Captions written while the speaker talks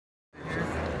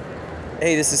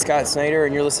Hey, this is Scott Snyder,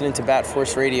 and you're listening to Bat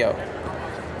Force Radio.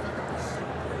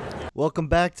 Welcome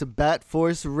back to Bat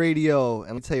Force Radio. And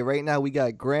let me tell you right now, we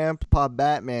got Grandpa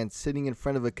Batman sitting in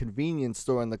front of a convenience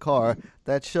store in the car.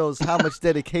 That shows how much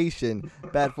dedication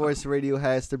Bat Force Radio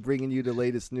has to bringing you the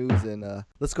latest news. And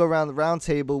let's go around the round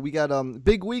table. We got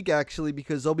big week, actually,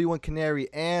 because Obi-Wan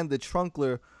Canary and the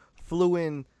Trunkler flew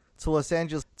in to Los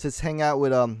Angeles to hang out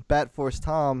with Bat Force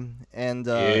Tom and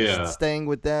staying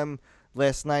with them.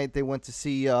 Last night, they went to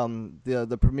see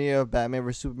the premiere of Batman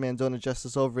vs. Superman Dawn of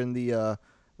Justice over in the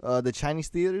Chinese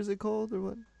theater, is it called, or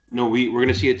what? No, we're going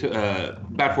to see it,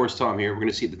 Bat Force Tom here, we're going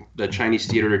to see the Chinese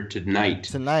theater tonight.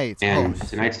 And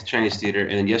tonight's the Chinese theater,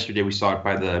 and then yesterday we saw it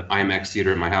by the IMAX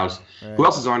theater at my house. Right. Who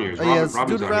else is on here? Let's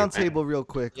do the round table real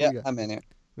quick. Yeah, I'm in here.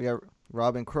 We got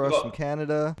Robin Cross from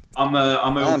Canada. I'm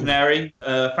Obi-Wan Canary.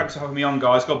 Thanks for having me on,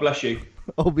 guys. God bless you.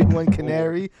 Obi-Wan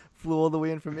Canary flew all the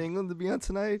way in from England to be on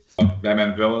tonight.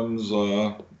 Batman Villains,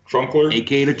 Trunkler.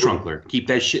 A.K.A. the Trunkler. Keep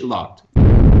that shit locked.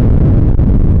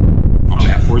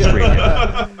 Bat Force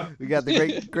Radio. We got the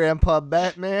great Grandpa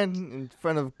Batman in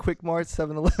front of Quick Mart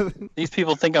 7-Eleven. These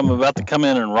people think I'm about to come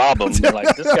in and rob them. They're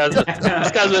like, this guy's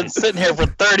been sitting here for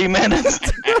 30 minutes.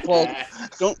 Well,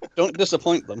 don't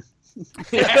disappoint them.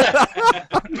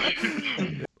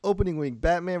 Opening week,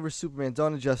 Batman vs. Superman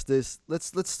Dawn of Justice.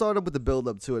 Let's start up with the build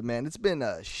up to it, man. It's been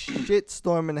a shit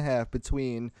storm and a half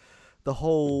between the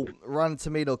whole Rotten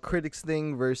Tomato critics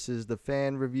thing versus the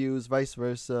fan reviews, vice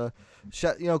versa.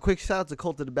 Quick shout out to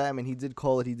Cult of the Batman. He did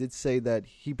call it. He did say that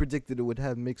he predicted it would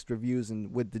have mixed reviews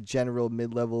and with the general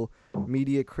mid-level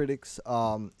media critics.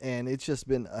 And it's just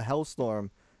been a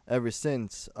hellstorm ever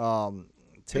since.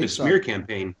 It's a smear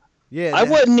campaign. Yeah, I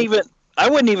wouldn't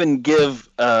even give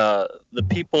the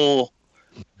people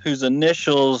whose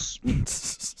initials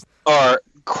are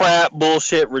crap,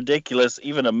 bullshit, ridiculous,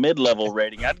 even a mid-level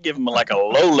rating. I'd give them like a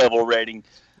low-level rating.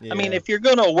 Yeah. I mean, if you're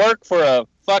going to work for a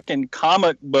fucking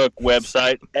comic book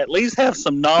website, at least have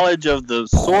some knowledge of the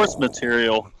source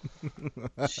material.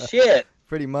 Shit.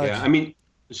 Pretty much. Yeah, I mean,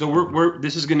 so we're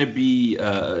this is going to be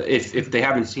if they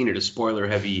haven't seen it, a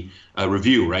spoiler-heavy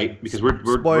review, right? Because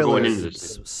we're going into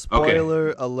this.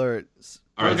 Spoiler alert.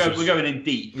 All right, we're going in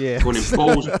deep. Yeah. Going in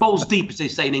balls deep, as they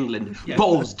say in England. Yeah.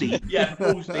 Balls deep. Yeah,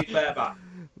 balls deep, bareback.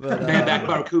 Bareback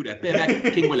Barracuda.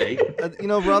 Bareback King Willie.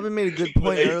 Robin made a good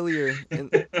point earlier.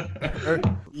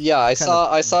 I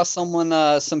saw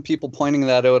someone, some people pointing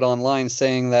that out online,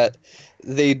 saying that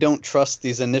they don't trust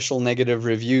these initial negative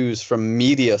reviews from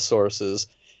media sources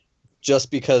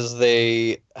just because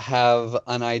they have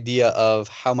an idea of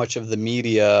how much of the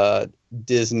media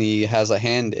Disney has a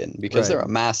hand in, because they're a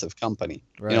massive company.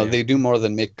 Right. They do more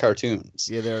than make cartoons.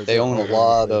 Yeah, they own a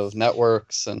lot of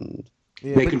networks and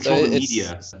they control the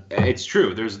media. It's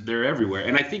true. They're everywhere,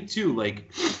 and I think too.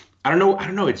 Like, I don't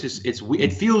know. It's just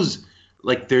it feels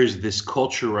like there's this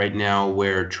culture right now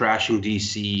where trashing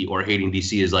DC or hating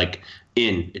DC is like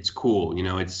it's cool.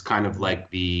 It's kind of like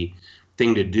the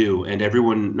thing to do, and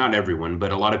not everyone,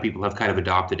 but a lot of people have kind of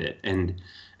adopted it, and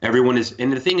everyone is.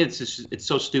 And the thing it's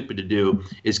so stupid to do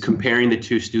is comparing the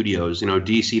two studios,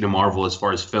 DC to Marvel as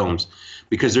far as films,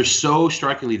 because they're so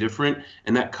strikingly different,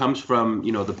 and that comes from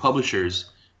the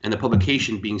publishers and the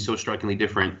publication being so strikingly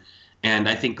different. And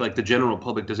I think like the general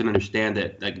public doesn't understand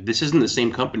that like this isn't the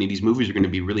same company. These movies are going to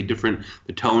be really different.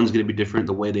 The tone's going to be different.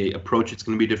 The way they approach it's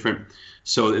going to be different.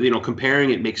 So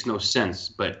comparing it makes no sense.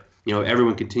 But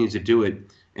everyone continues to do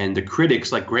it. And the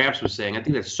critics, like Gramps was saying, I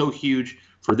think that's so huge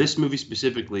for this movie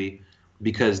specifically,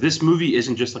 because this movie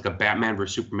isn't just like a Batman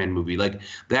versus Superman movie. Like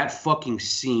that fucking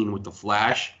scene with the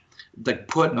Flash, like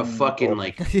put a fucking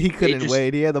like he couldn't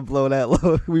wait. He had to blow that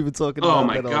low. We've been talking about. Oh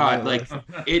my god! Like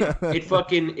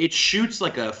it shoots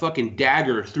like a fucking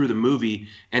dagger through the movie,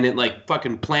 and it like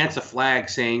fucking plants a flag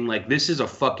saying like this is a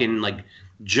fucking like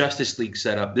Justice League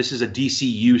setup. This is a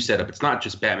DCU setup. It's not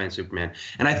just Batman Superman.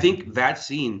 And I think that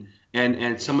scene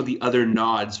and some of the other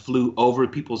nods flew over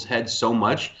people's heads so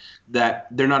much that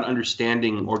they're not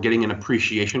understanding or getting an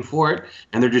appreciation for it,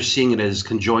 and they're just seeing it as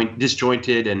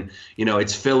disjointed, and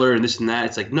it's filler and this and that.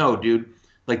 It's like, no, dude,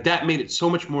 like that made it so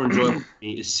much more enjoyable for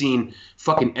me, is seeing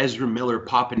fucking Ezra Miller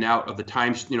popping out of the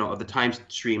time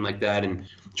stream like that and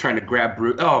trying to grab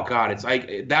Bruce. Oh god,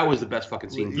 that was the best fucking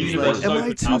scene. Am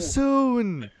I too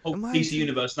soon? DC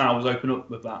Universe now was open up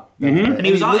with that, mm-hmm. and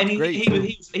he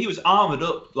was armored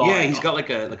up. Like, he's got like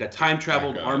a time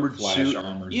traveled armored suit.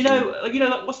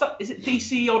 Like, what's that? Is it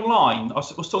DC Online? I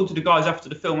was talking to the guys after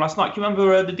the film last night. Do you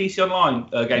remember the DC Online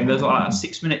game? There's like a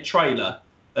 6-minute trailer,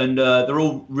 and they're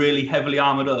all really heavily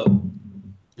armored up.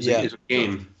 It's a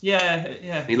game.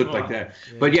 Yeah. He looked like that.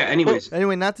 But yeah, anyways.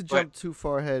 Anyway, not to jump too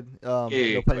far ahead, no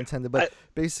pun intended, but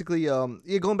basically,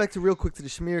 going back to real quick to the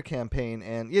Schmear campaign,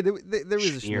 and there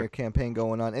is a Schmear campaign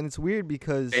going on, and it's weird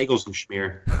because bagels and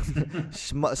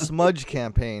Schmear. Smudge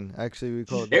campaign, actually we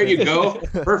call it. There you go,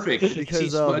 perfect.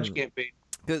 Because Smudge campaign.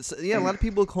 Because a lot of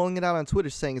people are calling it out on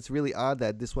Twitter, saying it's really odd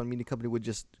that this one media company would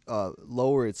just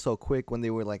lower it so quick when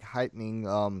they were like heightening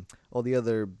all the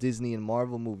other Disney and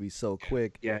Marvel movies so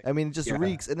quick. Yeah, I mean, it just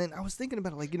reeks. And then I was thinking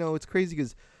about it, like, it's crazy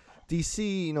because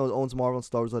DC, owns Marvel and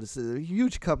Star Wars. It's a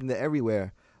huge company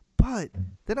everywhere. But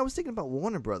then I was thinking about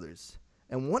Warner Brothers.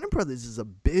 And Warner Brothers is a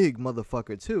big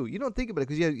motherfucker too. You don't think about it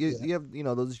because you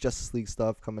have those Justice League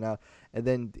stuff coming out, and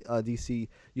then DC.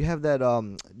 You have that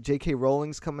J.K.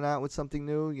 Rowling's coming out with something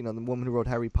new. The woman who wrote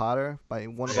Harry Potter by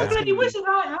one.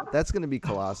 That's gonna be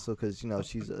colossal because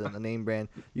she's a name brand.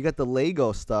 You got the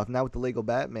Lego stuff now with the Lego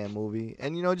Batman movie,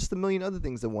 and just a million other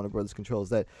things that Warner Brothers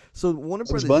controls. So Warner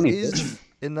Brothers is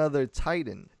another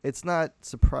titan. It's not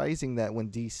surprising that when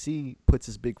DC puts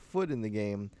his big foot in the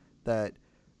game that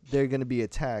they're going to be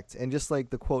attacked. And just like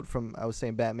the quote from, I was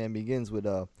saying, Batman Begins with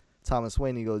Thomas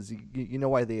Wayne, he goes, you know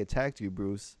why they attacked you,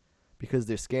 Bruce? Because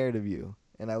they're scared of you.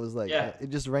 And I was like, it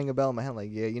just rang a bell in my head,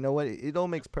 like, you know what? It all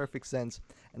makes perfect sense.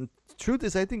 And truth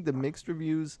is, I think the mixed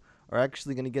reviews are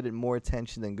actually going to get it more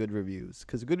attention than good reviews.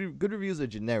 Because good reviews are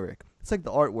generic. It's like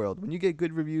the art world. When you get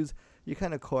good reviews, you're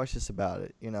kind of cautious about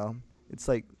it, It's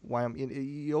like,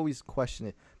 you always question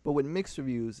it. But with mixed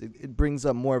reviews, it brings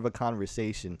up more of a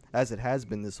conversation, as it has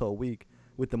been this whole week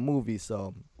with the movie.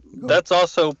 So that's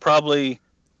also probably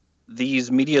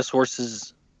these media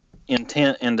sources'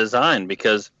 intent and design,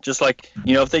 because just like,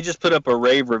 if they just put up a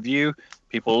rave review,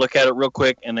 people look at it real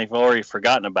quick and they've already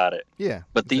forgotten about it. Yeah.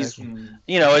 But exactly.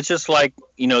 These, it's just like,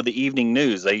 the evening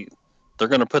news. They're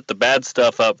going to put the bad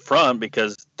stuff up front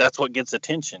because that's what gets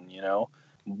attention,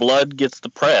 Blood gets the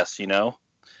press,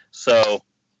 So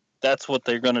that's what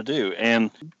they're going to do.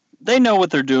 And they know what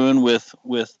they're doing with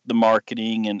the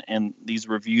marketing and these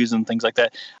reviews and things like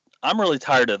that. I'm really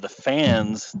tired of the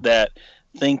fans that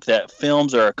think that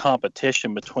films are a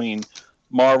competition between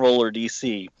Marvel or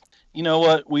DC. You know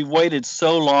what? We've waited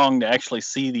so long to actually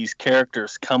see these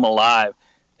characters come alive.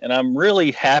 And I'm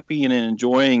really happy and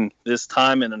enjoying this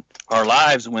time in our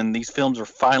lives when these films are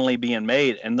finally being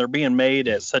made. And they're being made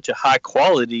at such a high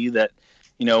quality that,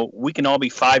 we can all be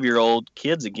 5-year-old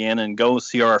kids again and go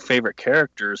see our favorite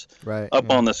characters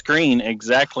on the screen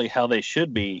exactly how they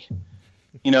should be.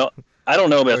 I don't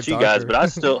know about you guys, but I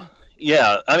still,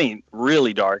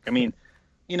 really dark.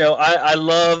 I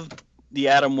love the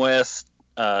Adam West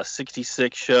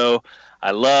 66 show.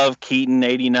 I love Keaton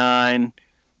 89.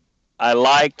 I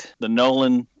liked the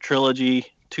Nolan trilogy,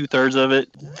 2/3 of it.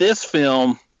 This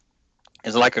film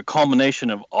is like a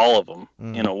culmination of all of them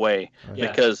in a way,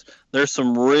 because there's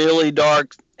some really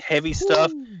dark, heavy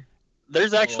stuff.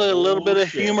 There's actually a little bit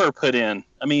of humor put in.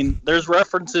 There's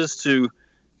references to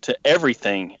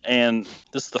everything, and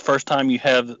this is the first time you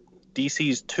have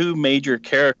DC's two major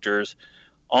characters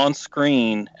on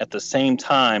screen at the same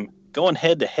time, going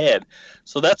head to head.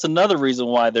 So that's another reason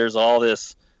why there's all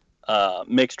this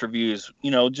mixed reviews.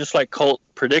 Just like Colt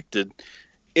predicted,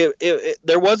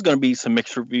 there was going to be some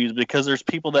mixed reviews because there's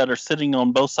people that are sitting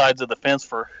on both sides of the fence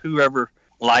for whoever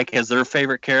as their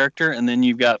favorite character, and then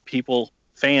you've got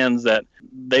fans that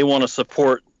they want to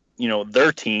support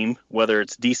their team, whether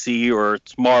it's DC or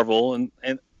it's Marvel, and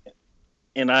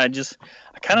I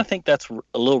kind of think that's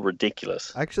a little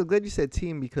ridiculous. Actually, glad you said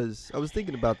team, because I was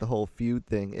thinking about the whole feud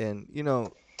thing, and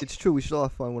it's true, we should all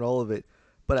have fun with all of it,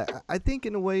 but I think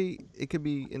in a way it could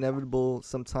be inevitable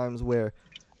sometimes where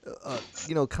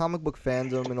comic book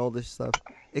fandom and all this stuff,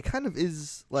 it kind of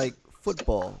is like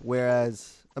football,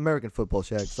 whereas American football,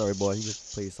 Shaq. Sorry, boy, he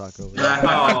just plays soccer over there.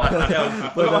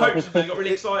 I got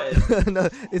really excited. No,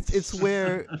 it's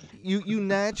where you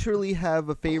naturally have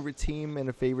a favorite team and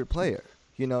a favorite player.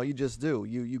 You just do.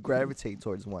 You gravitate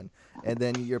towards one, and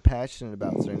then you're passionate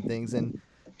about certain things, and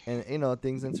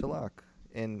things interlock.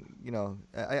 And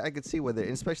I could see whether,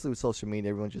 especially with social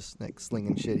media, everyone's just like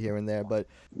slinging shit here and there. But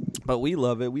we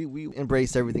love it. We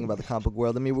embrace everything about the comic book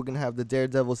world. We're gonna have the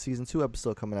Daredevil season 2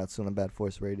 episode coming out soon on Bad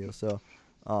Force Radio. So,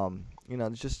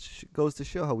 it just goes to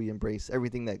show how we embrace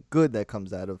everything that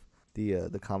comes out of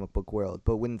the comic book world.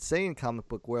 But when saying comic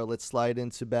book world, let's slide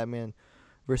into Batman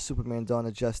vs Superman: Dawn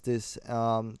of Justice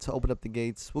to open up the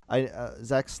gates.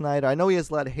 Zack Snyder. I know he has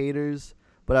a lot of haters,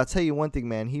 but I'll tell you one thing,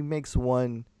 man. He makes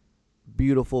one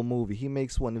beautiful movie. He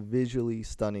makes one visually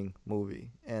stunning movie,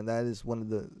 and that is one of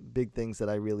the big things that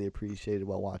I really appreciated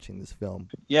while watching this film.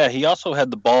 Yeah, he also had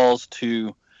the balls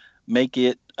to make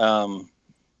it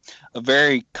a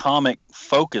very comic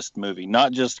focused movie,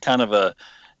 not just kind of a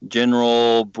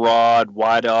general, broad,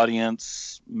 wide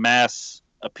audience, mass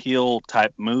appeal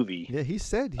type movie. Yeah, he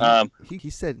said he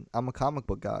said I'm a comic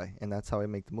book guy, and that's how I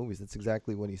make the movies. That's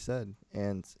exactly what he said,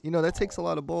 and that takes a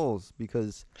lot of balls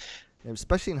because,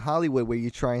 especially in Hollywood, where you're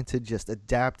trying to just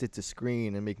adapt it to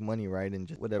screen and make money, right, and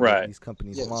just whatever these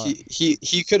companies want.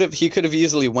 He could have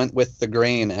easily went with the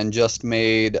grain and just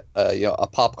made a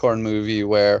popcorn movie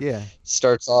where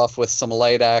starts off with some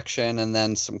light action and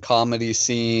then some comedy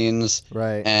scenes,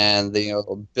 right, and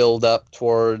build up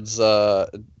towards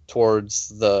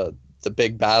the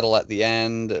big battle at the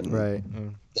end, and right,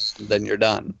 then you're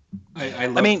done. I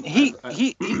mean, he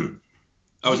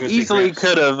easily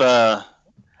could have.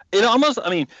 It almost. I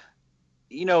mean,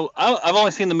 I've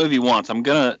only seen the movie once.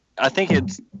 I think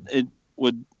it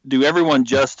would do everyone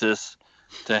justice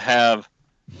to have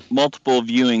multiple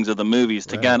viewings of the movies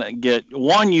to kind of get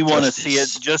one. You want to see it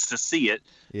just to see it.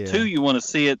 Yeah. Two, you want to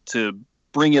see it to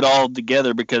bring it all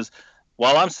together, because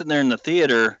while I'm sitting there in the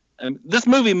theater, and this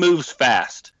movie moves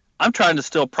fast. I'm trying to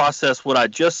still process what I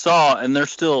just saw, and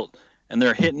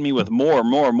they're hitting me with more,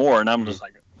 and I'm just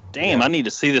like, damn, I need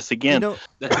to see this again.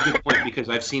 That's a good point, because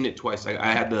I've seen it twice.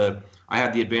 I had the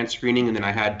advanced screening, and then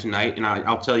I had tonight, and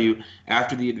I'll tell you,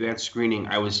 after the advanced screening,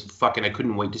 I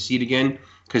couldn't wait to see it again,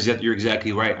 because you're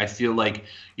exactly right. I feel like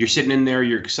you're sitting in there,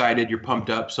 you're excited, you're pumped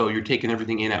up, so you're taking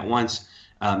everything in at once.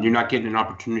 You're not getting an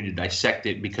opportunity to dissect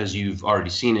it because you've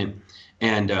already seen it.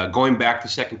 And going back the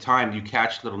second time, you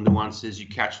catch little nuances, you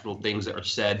catch little things that are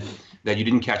said that you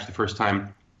didn't catch the first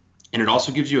time. And it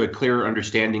also gives you a clearer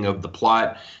understanding of the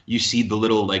plot. You see the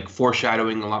little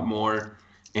foreshadowing a lot more.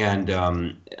 And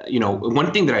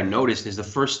one thing that I noticed is the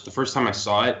first time I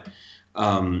saw it,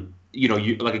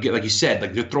 you like you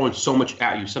said, they're throwing so much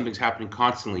at you, something's happening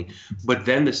constantly. But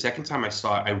then the second time I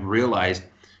saw it, I realized,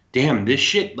 damn, this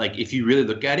shit, if you really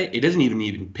look at it, it doesn't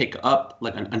even pick up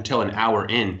until an hour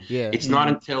in. Yeah. It's not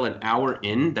until an hour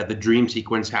in that the dream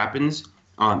sequence happens,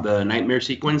 on the nightmare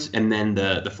sequence, and then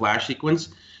the flash sequence.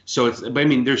 So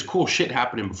there's cool shit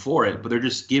happening before it, but they're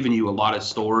just giving you a lot of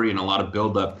story and a lot of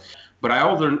buildup. But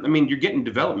you're getting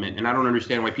development, and I don't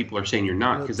understand why people are saying you're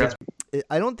not, because that's.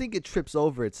 I don't think it trips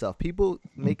over itself. People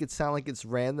make it sound like it's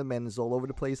random and it's all over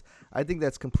the place. I think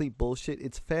that's complete bullshit.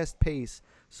 It's fast paced.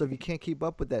 So if you can't keep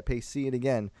up with that pace, see it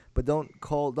again. But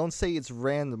don't say it's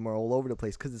random or all over the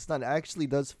place, because it's not. It actually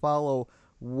does follow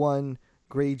one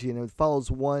gradient. It follows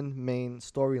one main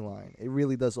storyline. It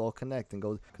really does all connect and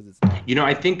goes, because it's.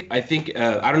 I think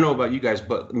I don't know about you guys,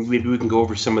 but maybe we can go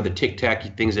over some of the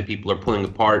tic-tac things that people are pulling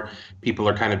apart. People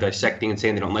are kind of dissecting and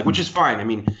saying they don't like, which is fine. I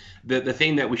mean, the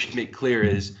thing that we should make clear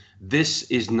is this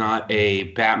is not a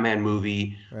Batman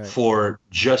movie for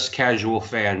just casual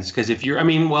fans. Because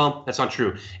that's not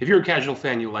true. If you're a casual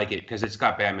fan, you'll like it because it's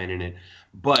got Batman in it.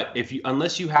 But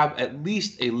unless you have at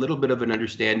least a little bit of an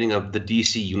understanding of the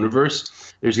DC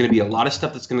universe, there's going to be a lot of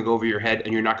stuff that's going to go over your head,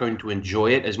 and you're not going to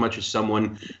enjoy it as much as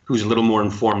someone who's a little more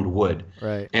informed would.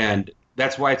 Right. And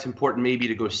that's why it's important maybe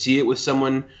to go see it with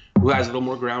someone who has a little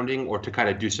more grounding, or to kind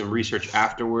of do some research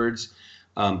afterwards.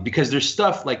 Because there's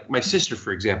stuff like my sister,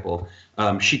 for example,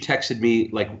 she texted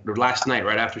me last night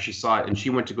right after she saw it, and she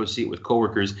went to go see it with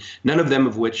coworkers, none of them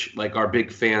of which are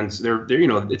big fans. They're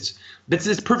it's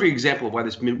this perfect example of why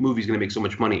this movie is going to make so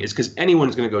much money. Is because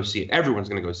anyone's going to go see it. Everyone's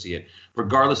going to go see it,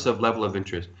 regardless of level of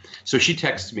interest. So she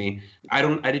texts me, I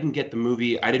didn't get the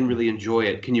movie. I didn't really enjoy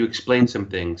it. Can you explain some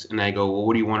things? And I go, well,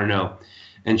 what do you want to know?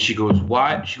 And she goes,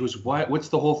 why? She goes, what? What's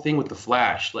the whole thing with the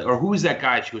Flash? Or who is that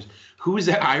guy? She goes, who is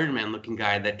that Iron Man looking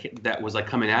guy that was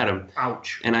coming at him?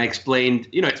 Ouch. And I explained,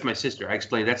 it's my sister. I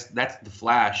explained that's the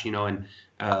Flash, and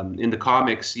in the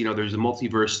comics, there's a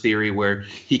multiverse theory where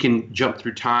he can jump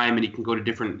through time and he can go to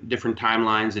different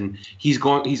timelines, and he's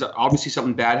obviously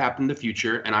something bad happened in the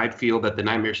future, and I feel that the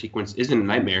nightmare sequence isn't a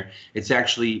nightmare. It's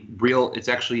actually real. It's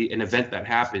actually an event that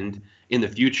happened in the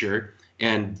future.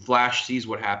 And Flash sees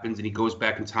what happens, and he goes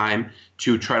back in time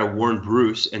to try to warn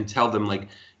Bruce and tell them,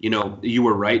 you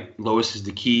were right. Lois is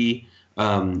the key.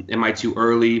 Am I too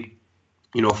early?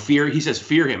 Fear. He says,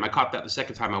 fear him. I caught that the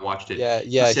second time I watched it.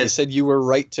 Yeah. He said you were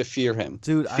right to fear him.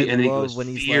 Dude, I love when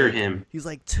he's fear him. He's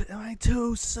like, am I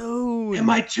too soon? Am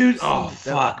I too? Oh,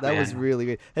 fuck, That was really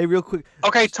good. Hey, real quick.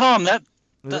 Okay, Tom, that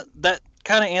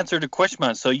kind of answered a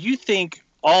question. So you think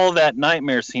all that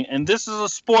nightmare scene, and this is a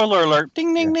spoiler alert.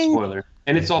 Ding, ding, ding. Spoiler.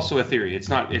 And it's also a theory. It's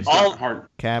not hard.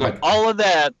 All of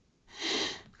that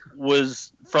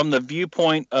was from the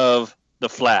viewpoint of the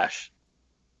Flash.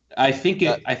 I think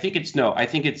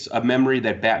it's a memory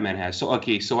that Batman has. So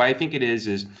okay, so I think it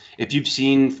is if you've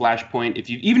seen Flashpoint, if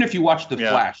you watch the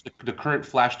Flash, the current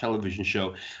Flash television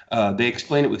show, they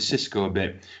explain it with Cisco a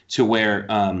bit to where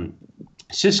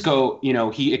Cisco,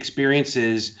 he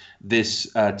experiences this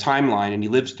timeline and he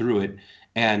lives through it.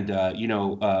 And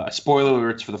spoiler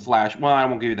alerts for the Flash. Well, I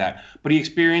won't give you that, but he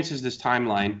experiences this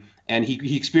timeline and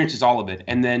he experiences all of it,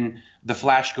 and then the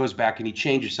Flash goes back and he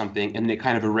changes something, and it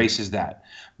kind of erases that.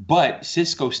 But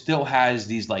Cisco still has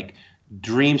these like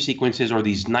dream sequences or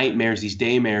these nightmares, these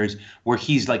daymares, where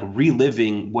he's like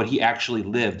reliving what he actually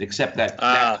lived, except that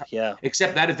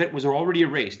event was already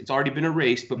erased. It's already been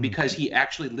erased, but because he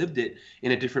actually lived it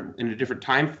in a different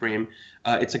time frame,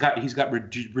 he's got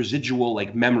residual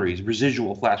like memories,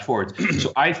 residual flash forwards.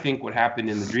 So I think what happened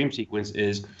in the dream sequence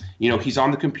is, he's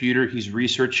on the computer, he's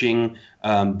researching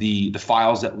the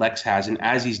files that Lex has, and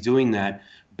as he's doing that,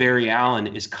 Barry Allen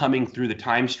is coming through the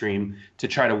time stream to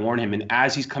try to warn him. And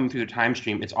as he's coming through the time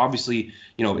stream, it's obviously,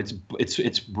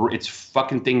 it's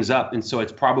fucking things up. And so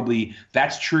that's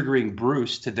triggering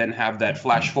Bruce to then have that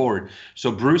flash forward.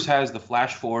 So Bruce has the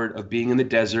flash forward of being in the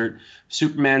desert.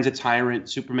 Superman's a tyrant.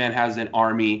 Superman has an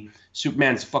army.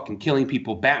 Superman's fucking killing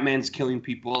people. Batman's killing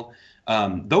people.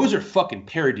 Those are fucking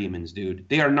parademons, dude.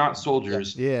 They are not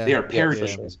soldiers. Yeah. They are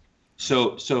parademons.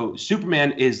 So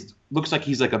Superman looks like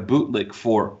he's like a bootlick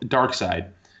for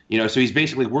Darkseid, so he's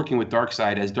basically working with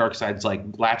Darkseid as Darkseid's like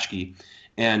latchkey,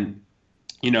 and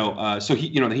so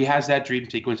he has that dream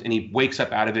sequence and he wakes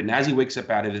up out of it, and as he wakes up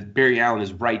out of it, Barry Allen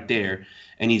is right there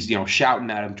and he's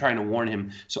shouting at him, trying to warn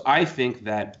him. So I think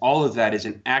that all of that is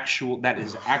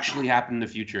actually happened in the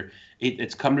future.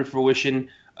 It's come to fruition.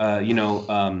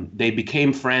 They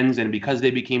became friends, and because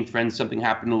they became friends, something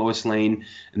happened to Lois Lane,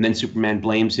 and then Superman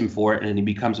blames him for it, and he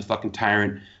becomes a fucking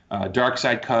tyrant.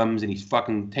 Darkseid comes, and he's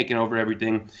fucking taking over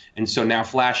everything, and so now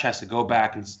Flash has to go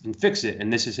back and fix it,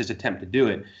 and this is his attempt to do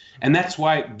it. And that's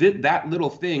why that little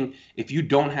thing, if you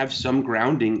don't have some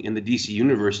grounding in the DC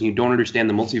universe and you don't understand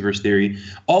the multiverse theory,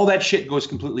 all that shit goes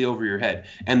completely over your head.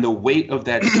 And the weight of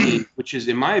that scene, which is,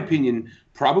 in my opinion,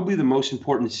 probably the most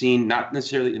important scene, not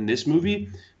necessarily in this movie,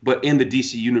 but in the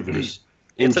DC universe.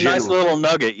 It's a nice little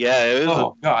nugget, yeah.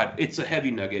 God, it's a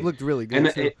heavy nugget. It looked really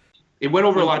good, and it went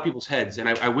over a lot of people's heads, and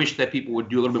I wish that people would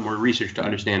do a little bit more research to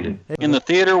understand it. In the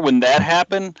theater, when that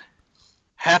happened,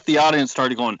 half the audience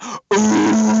started going,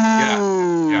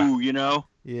 ooh,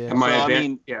 Yeah.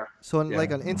 So on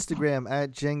Instagram,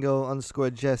 at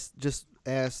Django_Jess just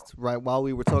asked, right while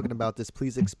we were talking about this,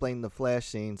 please explain the Flash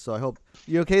scene. So I hope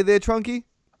you okay there, Trunky?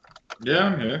 Yeah,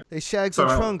 I'm here. Hey, Shags and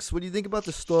Trunks, what do you think about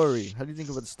the story? How do you think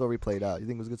about the story played out? You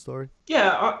think it was a good story?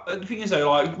 Yeah, the thing is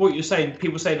though, like what you're saying,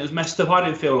 people saying it was messed up. I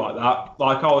didn't feel like that.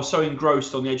 Like I was so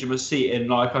engrossed on the edge of my seat, and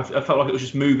like I felt like it was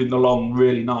just moving along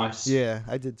really nice. Yeah,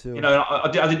 I did too. I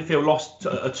didn't feel lost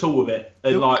at all with it.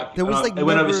 And it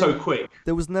went over so quick.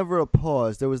 There was never a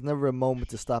pause. There was never a moment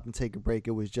to stop and take a break.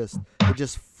 It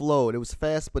just flowed. It was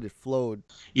fast, but it flowed.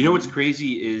 You know what's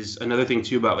crazy is another thing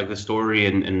too about like the story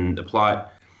and the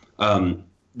plot.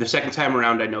 The second time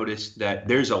around, I noticed that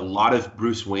there's a lot of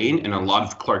Bruce Wayne and a lot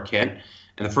of Clark Kent.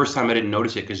 And the first time I didn't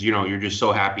notice it because, you're just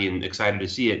so happy and excited to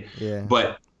see it. Yeah.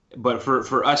 But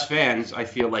for us fans, I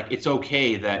feel like it's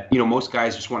okay that, most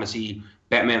guys just want to see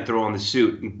Batman throw on the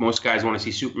suit. Most guys want to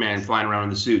see Superman flying around in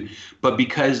the suit. But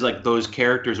because like those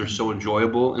characters are so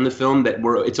enjoyable in the film that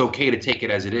it's okay to take it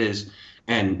as it is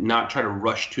and not try to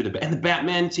rush to the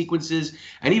Batman sequences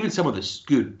and even some of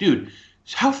the dude.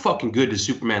 How fucking good does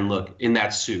Superman look in that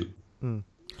suit?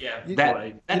 Yeah,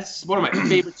 that's one of my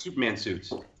favorite Superman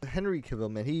suits. Henry Cavill,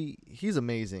 man, he's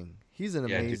amazing. He's an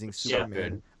amazing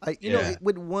Superman. Good.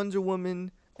 With Wonder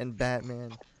Woman and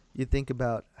Batman, you think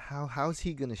about how's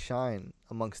he gonna shine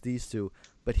amongst these two,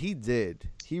 but he did.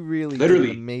 He really did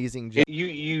an amazing job.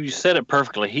 You said it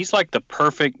perfectly. He's like the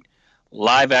perfect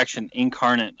live action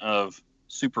incarnate of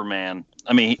Superman.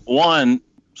 I mean, one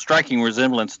striking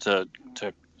resemblance to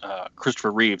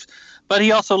Christopher Reeves, but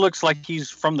he also looks like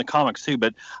he's from the comics too.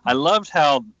 But I loved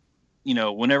how,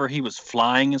 whenever he was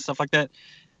flying and stuff like that,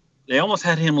 they almost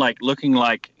had him looking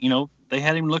like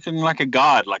a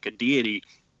god, like a deity,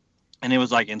 and it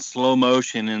was like in slow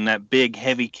motion, and that big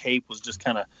heavy cape was just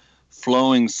kind of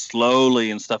flowing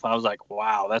slowly and stuff. I was like,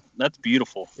 wow, that's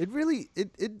beautiful. It really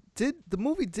did. The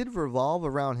movie did revolve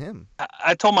around him.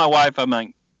 I told my wife, I'm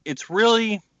like, it's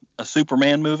really a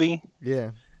Superman movie.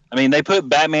 Yeah. I mean, they put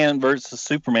Batman versus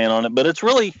Superman on it, but it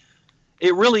really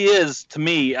is, to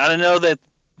me. I don't know that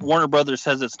Warner Brothers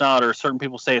says it's not, or certain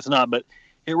people say it's not, but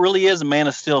it really is a Man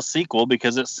of Steel sequel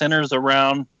because it centers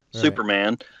around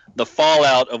Superman, the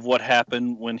fallout of what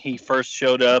happened when he first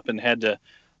showed up and had to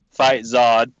fight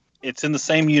Zod, it's in the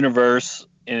same universe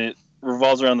and it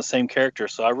revolves around the same character.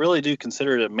 So I really do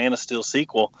consider it a Man of Steel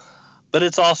sequel, but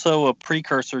it's also a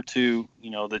precursor to,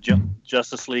 the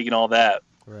Justice League and all that.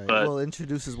 Right. But, well, it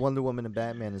introduces Wonder Woman and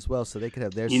Batman as well, so they could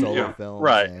have their solo films.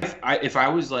 Right. If I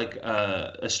was like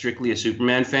strictly a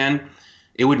Superman fan,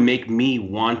 it would make me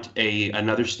want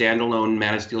another standalone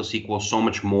Man of Steel sequel so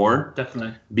much more.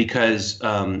 Definitely. Because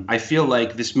I feel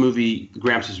like this movie,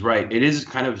 Gramps is right. It is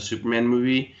kind of a Superman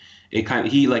movie.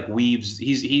 He like weaves.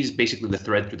 He's basically the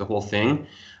thread through the whole thing.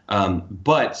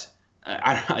 But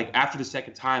like after the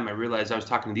second time, I realized I was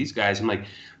talking to these guys. I'm like,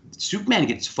 Superman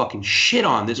gets fucking shit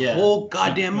on this whole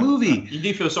goodddamn movie. You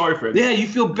do feel sorry for him. Yeah, you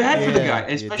feel bad for the guy,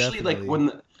 especially like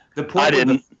when the point. I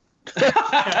didn't.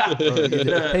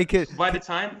 Hey, by the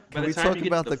time we talk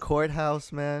about the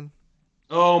courthouse, man?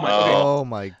 Oh my god. Oh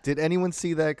my! Did anyone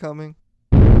see that coming?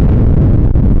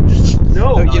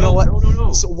 No. You know what?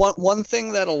 No. So one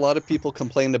thing that a lot of people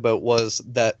complained about was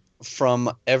that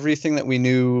from everything that we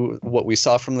knew, what we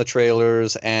saw from the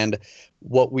trailers, and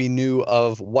what we knew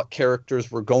of what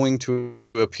characters were going to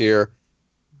appear,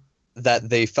 that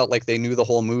they felt like they knew the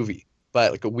whole movie.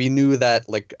 But like we knew that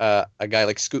like a guy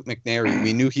like Scoot McNairy,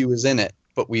 we knew he was in it,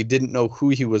 but we didn't know who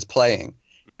he was playing.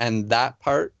 And that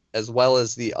part, as well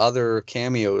as the other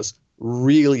cameos,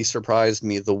 really surprised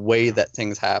me the way that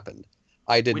things happened.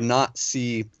 I did not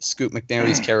see Scoot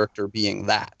McNairy's character being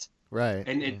that. Right.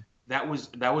 And that was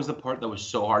the part that was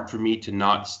so hard for me to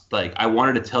not like. I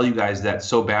wanted to tell you guys that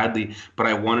so badly, but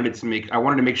I wanted to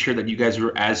make sure that you guys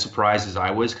were as surprised as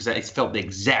I was, because I felt the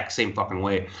exact same fucking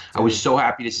way. I was so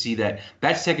happy to see that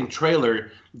second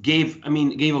trailer gave a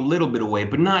little bit away,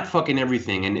 but not fucking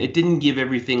everything. And it didn't give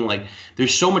everything. Like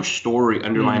there's so much story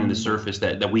underlying the surface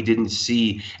that we didn't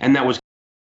see, and that was.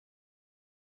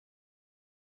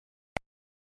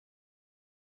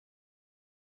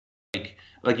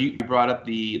 Like you brought up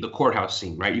the courthouse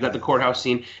scene, right? You got the courthouse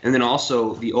scene, and then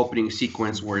also the opening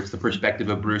sequence where it's the perspective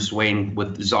of Bruce Wayne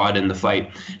with Zod in the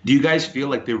fight. Do you guys feel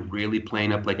like they're really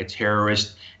playing up like a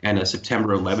terrorist and a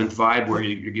September 11th vibe, where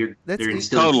they're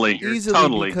instilling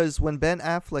totally because when Ben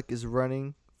Affleck is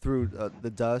running through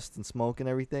the dust and smoke and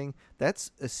everything,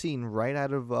 that's a scene right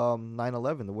out of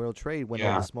 9/11, the World Trade, when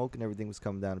all the smoke and everything was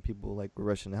coming down and people like were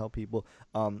rushing to help people.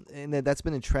 And that's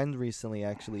been a trend recently,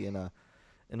 actually, in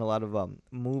a lot of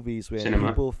movies where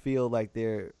people feel like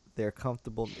they're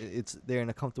comfortable. They're in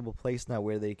a comfortable place now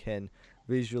where they can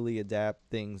visually adapt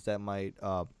things that might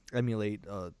emulate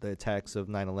the attacks of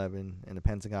 9/11 and the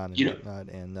Pentagon and whatnot.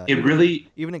 And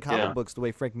even in comic books, the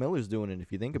way Frank Miller's doing it,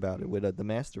 if you think about it, with the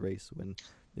Master Race when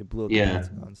they blew up the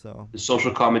Pentagon. So the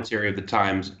social commentary of the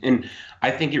times, and I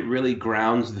think it really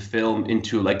grounds the film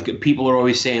into like people are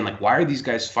always saying like, why are these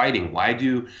guys fighting? Why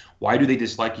do they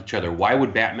dislike each other? Why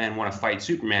would Batman want to fight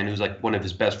Superman, who's like one of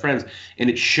his best friends? And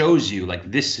it shows you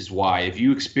like this is why. If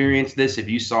you experienced this, if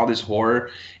you saw this horror,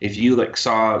 if you like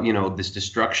saw this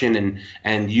destruction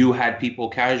and you had people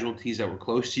casualties that were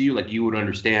close to you, like you would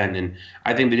understand. And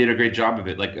I think they did a great job of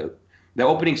it. Like the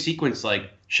opening sequence,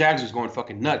 like Shags was going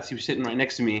fucking nuts. He was sitting right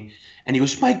next to me, and he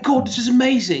goes, "My God, this is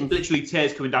amazing!" Literally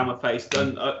tears coming down my face.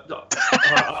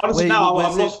 Honestly, now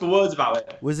I've lost the words about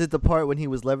it. Was it the part when he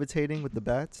was levitating with the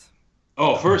bats?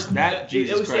 Oh, first that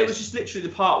Jesus Christ! It was just literally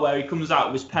the part where he comes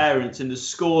out with his parents and the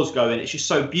score's going. It's just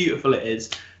so beautiful it is,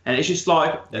 and it's just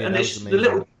like, and it's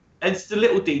just the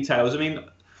little details. I mean,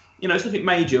 it's nothing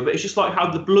major, but it's just like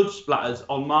how the blood splatters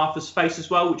on Martha's face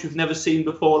as well, which we've never seen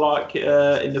before, like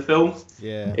in the film.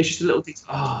 Yeah. It's just a little detail.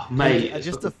 Oh, mate.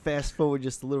 Just to fast forward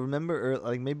just a little. Remember,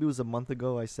 like maybe it was a month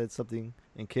ago, I said something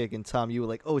in Kick, and Tom, you were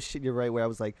like, "Oh shit, you're right." Where I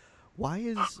was like, "Why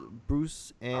is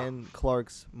Bruce and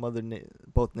Clark's mother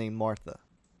both named Martha?"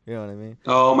 You know what I mean?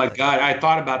 Oh my God, I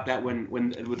thought about that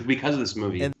because of this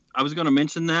movie. And I was going to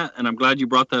mention that, and I'm glad you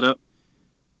brought that up.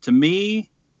 To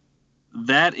me,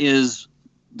 that is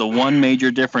the one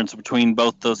major difference between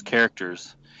both those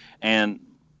characters. And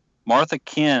Martha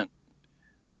Kent,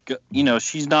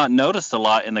 she's not noticed a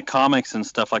lot in the comics and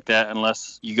stuff like that,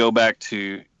 unless you go back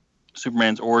to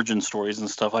Superman's origin stories and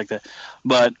stuff like that.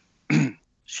 But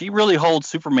she really holds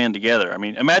Superman together. I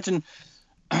mean, imagine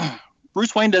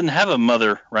Bruce Wayne doesn't have a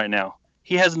mother right now.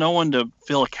 He has no one to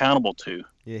feel accountable to.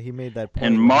 Yeah, he made that point.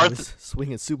 And Martha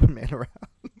swinging Superman around.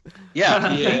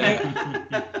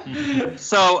 Yeah.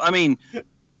 So, I mean,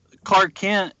 Clark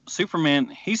Kent, Superman,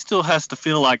 he still has to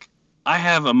feel like I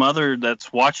have a mother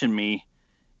that's watching me,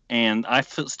 and I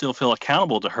still feel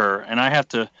accountable to her, and I have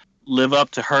to live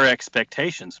up to her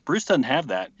expectations. Bruce doesn't have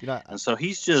that. And so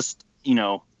he's just,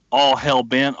 all hell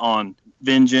bent on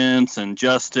vengeance and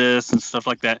justice and stuff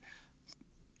like that.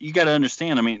 You got to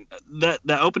understand, I mean, that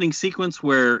opening sequence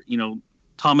where,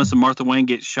 Thomas and Martha Wayne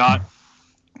get shot.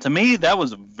 To me, that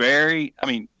was very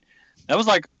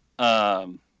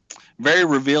very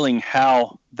revealing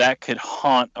how that could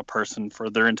haunt a person for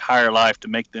their entire life, to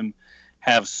make them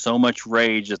have so much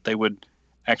rage that they would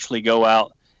actually go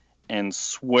out and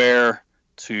swear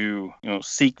to,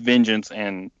 seek vengeance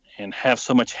and have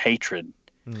so much hatred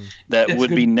that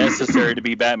would be necessary to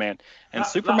be Batman. And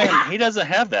Superman, he doesn't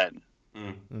have that.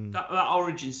 That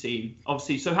origin scene,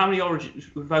 obviously. So how many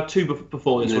origins? We've had two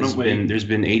before this one, haven't we? There's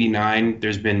been 89.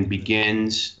 There's been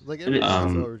Begins.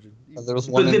 There was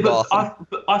one in Gotham.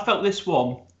 I felt this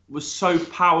one was so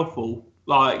powerful.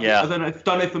 Like, I don't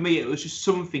know. For me, it was just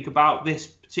something about this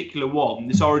particular one,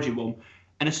 this origin one,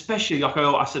 and especially like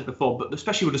I said before, but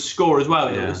especially with the score as well.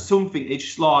 It was something. It's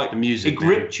just like the music, it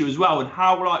gripped you as well, and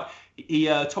how like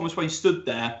Thomas Wayne stood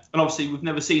there, and obviously we've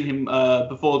never seen him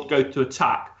before go to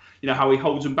attack. You know how he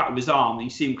holds him back with his arm, and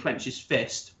you see him clench his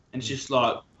fist, and it's just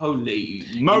like, holy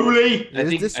moly!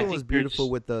 This one was beautiful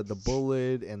with the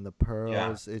bullet and the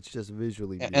pearls. Yeah. It's just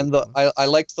visually beautiful. And I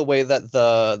liked the way that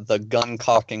the gun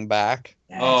cocking back.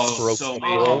 Oh, so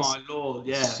amazing! Oh my lord,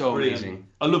 yeah, so brilliant. Amazing.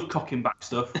 I love cocking back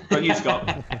stuff. Don't you,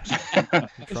 Scott?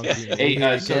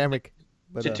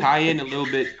 To tie in a little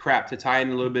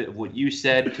bit of what you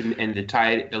said, and to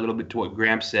tie it a little bit to what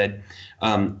Gramps said,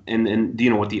 and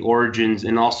with the origins,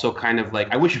 and also kind of like,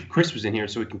 I wish Chris was in here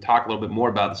so we can talk a little bit more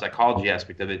about the psychology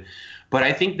aspect of it. But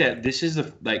I think that this is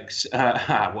it's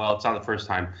not the first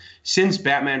time since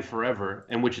Batman Forever,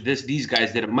 in which these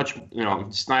guys did a much,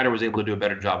 Snyder was able to do a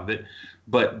better job of it.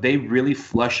 But they really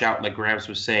flush out, like Gramps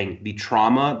was saying, the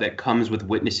trauma that comes with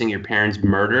witnessing your parents'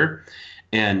 murder.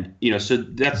 And, so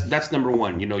that's number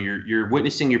one. You're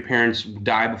witnessing your parents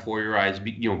die before your eyes,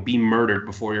 be murdered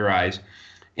before your eyes.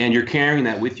 And you're carrying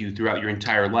that with you throughout your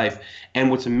entire life. And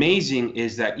what's amazing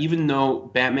is that even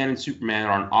though Batman and Superman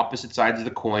are on opposite sides of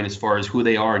the coin as far as who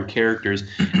they are and characters,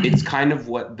 it's kind of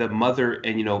what the mother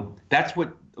and, that's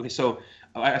what. Okay, so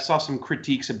I saw some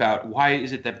critiques about why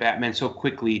is it that Batman so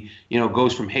quickly,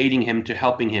 goes from hating him to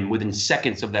helping him within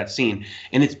seconds of that scene.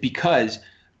 And it's because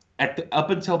up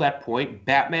until that point,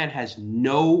 Batman has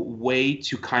no way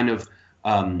to kind of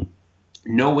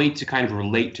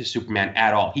relate to Superman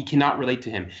at all. He cannot relate to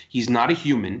him. He's not a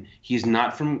human. He's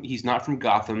not from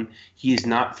Gotham. He is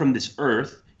not from this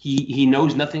earth. He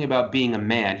knows nothing about being a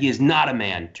man. He is not a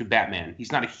man to Batman.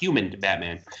 He's not a human to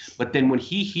Batman. But then when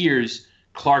he hears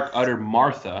Clark utter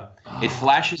Martha, it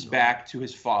flashes back to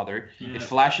his father. Yeah. It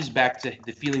flashes back to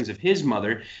the feelings of his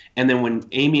mother. And then when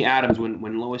Amy Adams,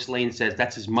 when Lois Lane says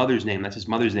that's his mother's name,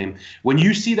 when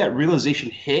you see that realization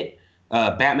hit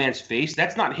Batman's face,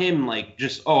 that's not him like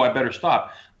just, I better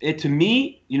stop. To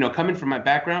me, coming from my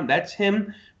background, that's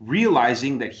him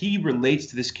realizing that he relates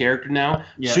to this character now.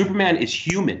 Yeah. Superman is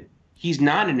human. He's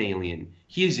not an alien.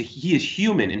 He is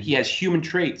human, and he has human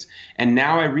traits. And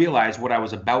now I realize what I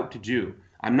was about to do.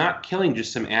 I'm not killing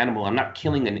just some animal. I'm not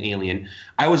killing an alien.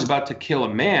 I was about to kill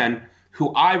a man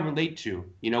who I relate to,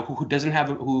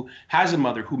 who has a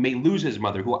mother, who may lose his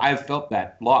mother, who I've felt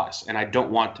that loss, and I don't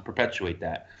want to perpetuate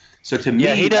that. So to me,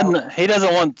 he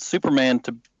doesn't want Superman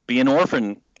to be an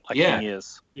orphan like he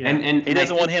is. Yeah. And he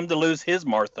doesn't want him to lose his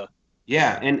Martha.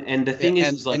 Yeah, and the thing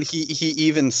is like, and he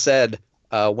even said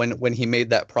when he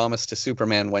made that promise to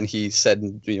Superman, when he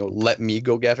said, let me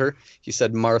go get her, he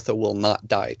said Martha will not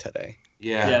die today.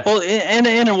 Yeah. Well,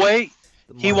 in a way,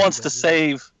 he wants to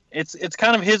save. It's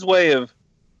kind of his way of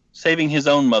saving his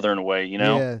own mother in a way,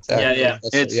 Yeah.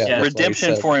 It's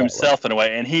redemption for himself in a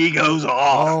way, and he goes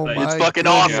off. It's fucking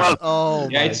awesome. Oh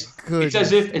yeah, it's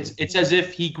as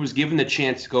if he was given the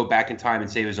chance to go back in time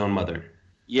and save his own mother.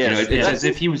 Yes. It's as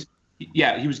if he was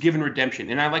given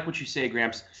redemption. And I like what you say,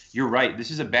 Gramps. You're right.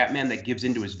 This is a Batman that gives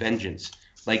into his vengeance.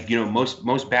 Like,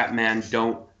 most Batman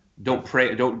don't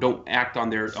pray, don't act on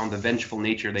the vengeful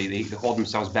nature. They hold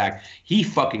themselves back. He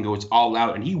fucking goes all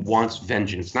out, and he wants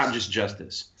vengeance, not just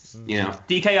justice.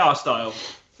 DKR style.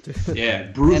 Yeah,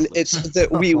 brutal. And it's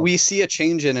that we see a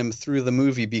change in him through the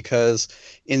movie, because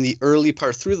in the early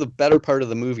part, through the better part of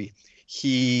the movie,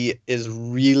 he is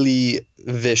really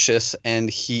vicious,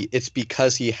 and it's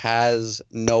because he has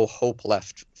no hope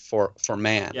left for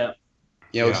man. Yeah.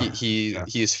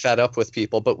 He's fed up with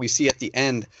people. But we see at the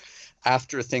end,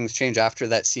 after things change, after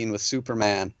that scene with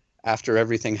Superman, after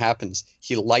everything happens,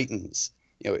 he lightens.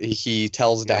 He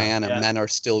tells Diana men are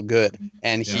still good,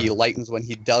 and he lightens when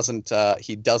he doesn't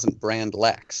brand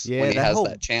Lex when he has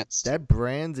that chance. That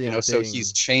branding, so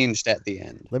he's changed at the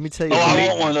end. Let me tell you. I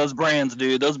want one of those brands,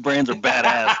 dude. Those brands are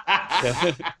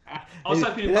badass.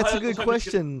 That's a good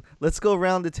question. Let's go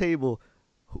around the table.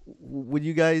 Would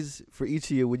you guys, for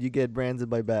each of you, would you get branded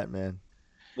by Batman?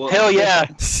 Well, Hell yeah.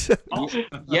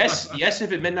 yes,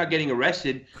 if it meant not getting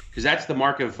arrested, because that's the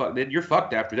mark of you're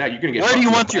fucked after that. You're gonna get. Where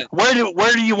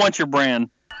do you want your brand?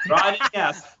 Right,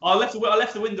 yes. I left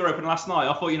the window open last night.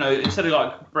 I thought, instead of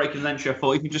like breaking the entry, I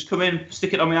thought you could just come in,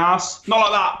 stick it on my ass.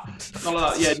 Not like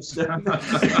that. Yeah, just.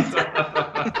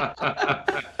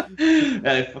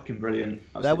 Yeah, fucking brilliant.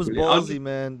 That was brilliant. ballsy,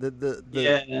 man.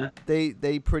 Yeah.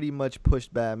 They pretty much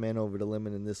pushed Batman over the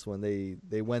limit in this one.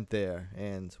 They went there,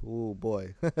 and oh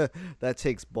boy, that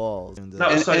takes balls.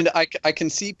 And I can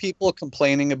see people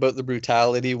complaining about the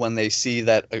brutality when they see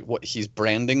that what he's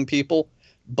branding people,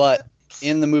 but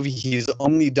in the movie he's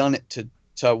only done it to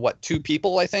two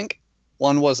people, I think.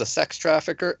 One was a sex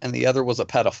trafficker and the other was a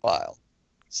pedophile.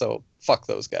 So fuck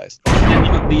those guys. And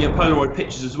you got the Polaroid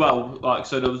pictures as well. Like,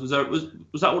 so was that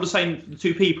all the same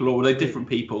two people, or were they different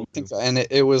people? I think so. And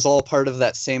it was all part of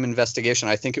that same investigation.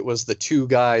 I think it was the two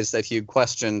guys that he had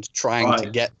questioned trying to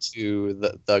get to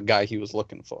the guy he was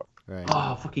looking for. Right.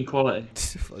 Oh, fucking quality.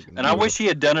 And I wish he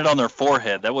had done it on their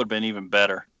forehead. That would have been even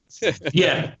better.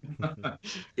 Yeah.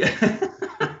 Yeah.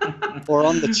 Or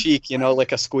on the cheek,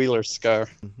 like a squealer scar.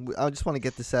 I just want to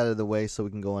get this out of the way so we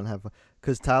can go and have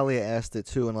because Talia asked it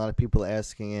too, and a lot of people are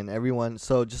asking, and everyone.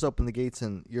 So just open the gates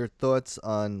and your thoughts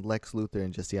on Lex Luthor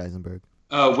and Jesse Eisenberg.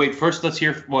 Wait, first let's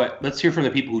hear from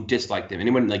the people who disliked him.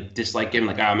 Anyone dislike him?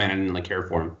 Like, oh man, I didn't care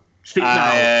for him. Speak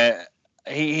now.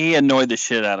 He annoyed the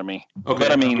shit out of me. Okay,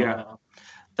 but I mean, yeah.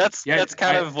 that's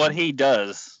kind of what he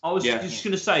does. I was just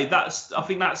gonna say I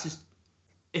think that's just.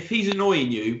 If he's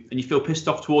annoying you and you feel pissed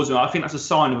off towards him, I think that's a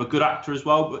sign of a good actor as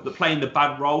well. But playing the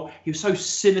bad role, he was so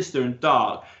sinister and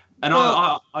dark, and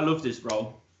I loved his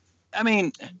role. I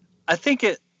mean, I think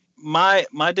my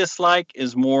dislike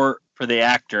is more for the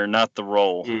actor, not the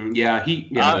role.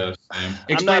 Explain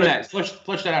that.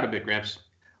 Flush that out a bit, Gramps.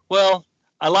 Well,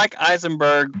 I like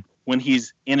Eisenberg when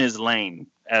he's in his lane,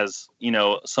 as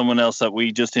someone else that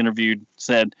we just interviewed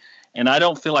said, and I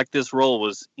don't feel like this role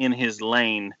was in his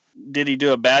lane. Did he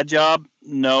do a bad job?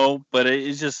 No, but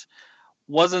it just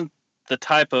wasn't the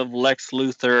type of Lex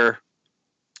Luthor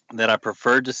that I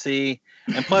preferred to see.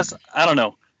 And plus, I don't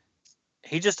know,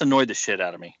 he just annoyed the shit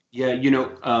out of me. Yeah,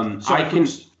 Sorry,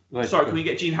 can we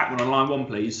get Gene Hackman on line one,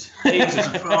 please? Jesus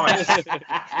Christ.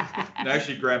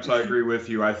 Actually, Gramps, I agree with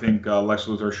you. I think Lex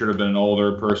Luthor should have been an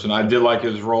older person. I did like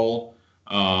his role.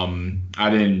 I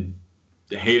didn't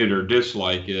hate it or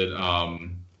dislike it.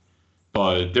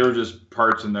 But there were just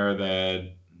parts in there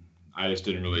that I just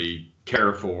didn't really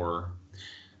care for.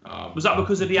 Was that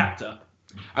because of the actor?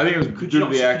 I think it was due to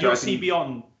the actor. Could you not see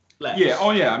beyond Lex? Yeah.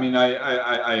 Oh, yeah. I mean,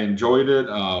 I enjoyed it.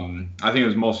 I think it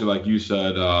was mostly like you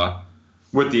said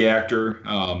with the actor.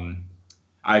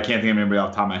 I can't think of anybody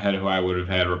off the top of my head who I would have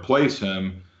had replace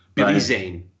him. Billy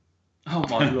Zane. Oh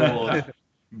my lord.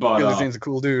 But Billy Zane's a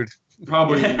cool dude.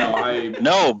 Probably,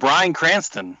 No, Bryan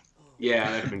Cranston. Yeah,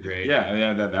 that'd have been great.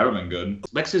 Yeah, that would have been good.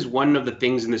 Lex is one of the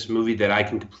things in this movie that I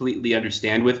can completely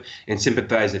understand with and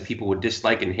sympathize that people would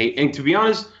dislike and hate. And to be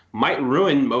honest, might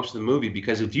ruin most of the movie,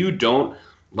 because if you don't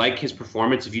like his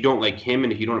performance, if you don't like him,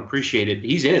 and if you don't appreciate it,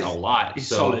 he's in it a lot. He's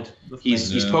solid.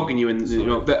 He's poking you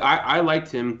in. I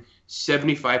liked him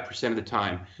 75% of the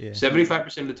time.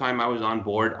 75% of the time I was on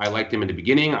board. I liked him in the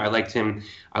beginning. I liked him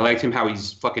how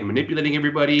he's fucking manipulating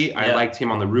everybody. Yeah. I liked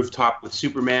him on the rooftop with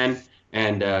Superman.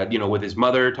 And, with his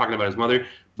mother, talking about his mother.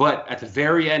 But at the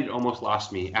very end, it almost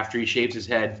lost me after he shaves his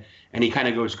head and he kind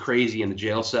of goes crazy in the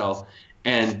jail cell.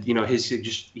 And,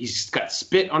 he's got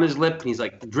spit on his lip and he's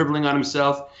like dribbling on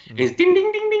himself. And he's ding,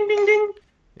 ding, ding, ding, ding, ding.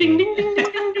 Ding, ding, ding,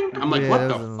 ding, ding, ding. I'm like, what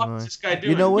the fuck is this guy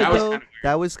doing? You know what, though?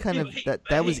 That was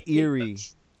that was eerie.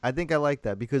 I think I like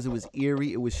that because it was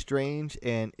eerie, it was strange,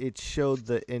 and it showed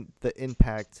the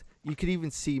impact. You could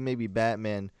even see maybe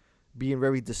Batman being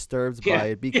very disturbed by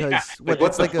it because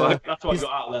that's why I got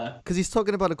out there. Because he's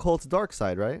talking about a call to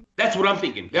Darkseid, right? That's what I'm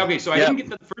thinking. Okay, so I didn't get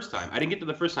to the first time.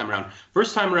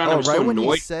 First time around, I was right so when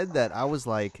annoyed. He said that, I was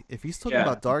like, if he's talking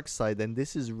about Darkseid, then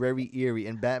this is very eerie,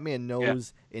 and Batman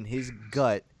knows in his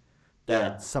gut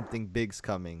that something big's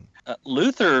coming.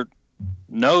 Luthor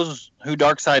knows who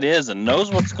Darkseid is and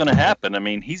knows what's going to happen. I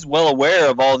mean, he's well aware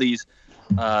of all these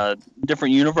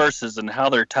different universes and how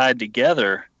they're tied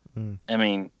together. I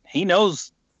mean, he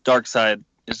knows Darkseid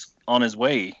is on his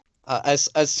way. As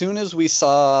soon as we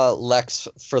saw Lex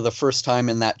for the first time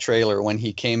in that trailer, when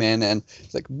he came in and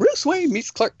it's like Bruce Wayne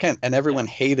meets Clark Kent, and everyone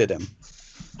hated him.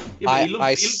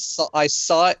 I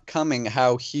saw it coming,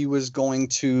 how he was going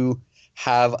to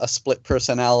have a split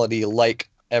personality like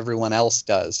everyone else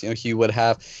does.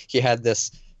 He had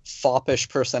this foppish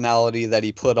personality that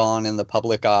he put on in the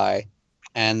public eye,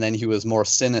 and then he was more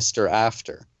sinister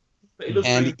after.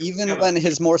 And even when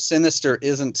his more sinister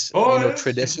isn't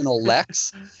traditional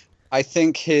Lex, I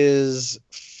think his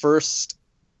first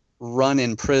run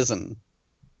in prison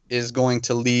is going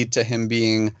to lead to him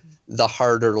being the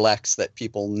harder Lex that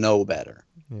people know better.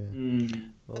 Yeah.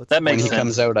 Well, that makes when he sense.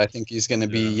 comes out, I think he's going to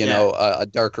be, you know, a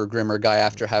darker, grimmer guy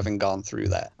after having gone through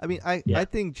that. I mean, I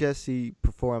think Jesse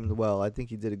performed well. I think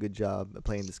he did a good job at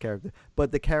playing this character.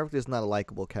 But the character is not a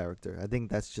likable character. I think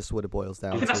that's just what it boils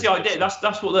down to. I think that's the idea.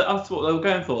 That's what they were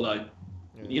going for, though.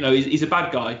 Yeah. You know, he's a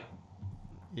bad guy.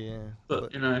 Yeah.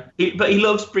 But you know, he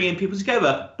loves bringing people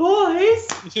together. Boys,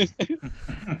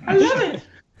 I love it.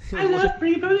 I love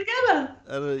bringing people together.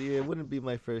 Yeah, it wouldn't be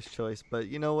my first choice, but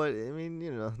you know what? I mean,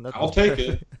 you know, I'll take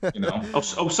it. You know.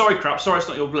 Oh, sorry, crap. Sorry, it's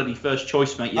not your bloody first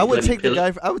choice, mate. I would take the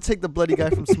guy. I would take the bloody guy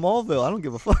from Smallville. I don't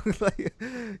give a fuck. Like,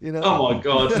 you know. Oh my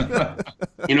god.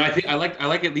 You know, I like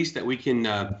at least that we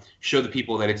can show the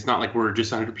people that it's not like we're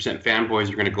just 100% fanboys.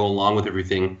 We're going to go along with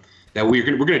everything. That we're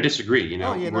going to disagree. You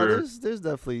know. Oh yeah, no, there's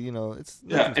definitely, you know, it's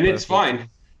and it's fine.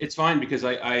 It's fine because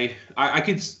I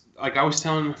could, like I was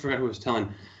telling, I forgot who I was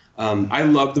telling. I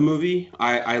loved the movie.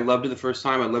 I loved it the first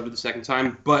time. I loved it the second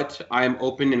time. But I am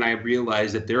open, and I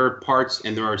realize that there are parts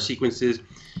and there are sequences,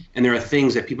 and there are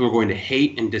things that people are going to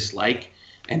hate and dislike,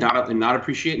 and not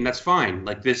appreciate, and that's fine.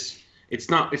 Like this, it's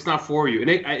not for you, and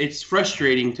it's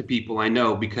frustrating to people, I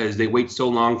know, because they wait so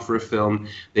long for a film.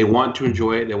 They want to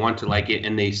enjoy it, they want to like it,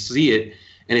 and they see it,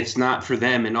 and it's not for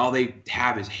them, and all they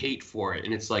have is hate for it.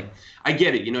 And it's like, I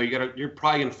get it, you know, you're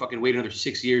probably gonna fucking wait another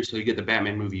 6 years till you get the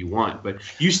Batman movie you want, but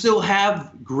you still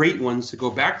have great ones to go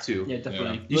back to. Yeah,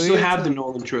 definitely. You still have the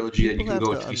Nolan trilogy that you can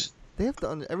go to. They have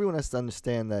to. Everyone has to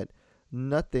understand that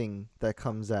nothing that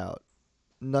comes out,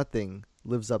 nothing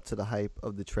lives up to the hype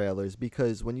of the trailers,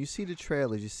 because when you see the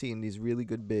trailers, you're seeing these really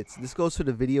good bits. This goes for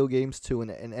the video games too,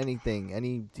 and anything,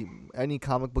 any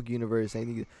comic book universe,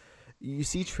 you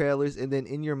see trailers, and then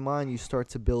in your mind you start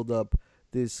to build up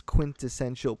this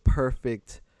quintessential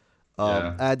perfect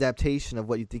adaptation of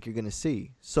what you think you're going to see.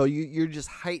 So you're just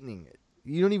heightening it.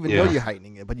 You don't even know you're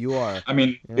heightening it, but you are. I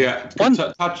mean,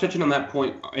 touching on that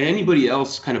point, anybody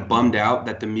else kind of bummed out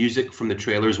that the music from the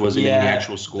trailers wasn't in the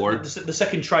actual score? The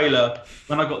second trailer,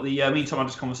 when I got the meantime I had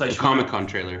this conversation. The Comic-Con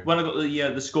trailer. When I got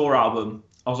the score album,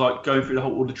 I was like going through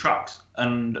all the tracks,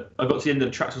 and I got to the end of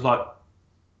the tracks. I was like,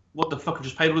 "What the fuck? I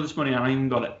just paid all this money and I haven't even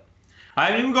got it. I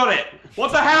haven't even got it.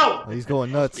 What the hell?" He's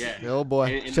going nuts. Yeah. Oh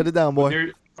boy, shut it down,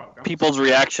 boy. People's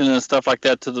reaction and stuff like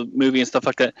that to the movie and stuff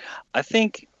like that. I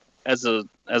think as a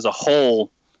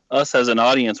whole, us as an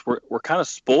audience, we're kind of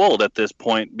spoiled at this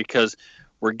point because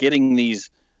we're getting these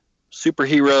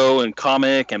superhero and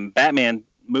comic and Batman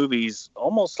movies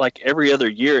almost like every other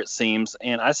year, it seems.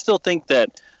 And I still think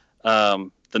that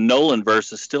the Nolan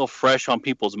verse is still fresh on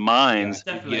people's minds.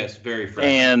 Yes, very fresh.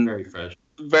 And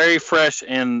very fresh,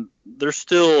 and they're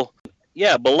still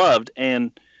beloved.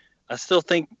 And I still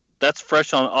think that's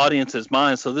fresh on audiences'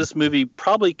 minds. So this movie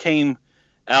probably came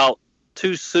out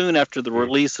too soon after the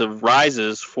release of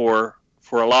Rises for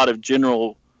a lot of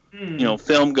general,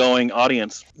 film going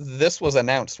audience. This was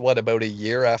announced about a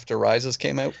year after Rises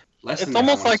came out? It's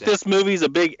almost like this movie's a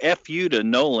big FU to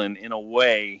Nolan in a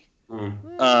way,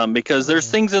 because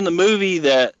there's things in the movie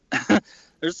that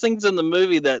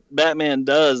Batman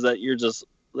does that you're just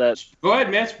that. Go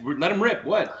ahead, man. Let him rip.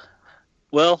 What?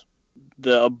 Well,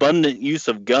 the abundant use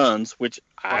of guns, which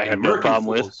I have no problem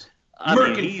with.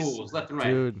 Merkin fools, left and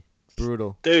right. Dude,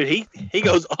 brutal. Dude, he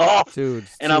goes off. Dude,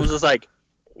 I was just like,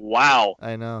 wow.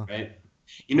 I know. Right.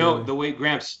 You know, the way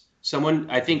Gramps,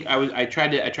 I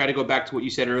tried to go back to what you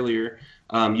said earlier.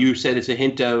 You said it's a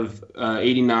hint of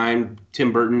 89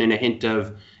 Tim Burton and a hint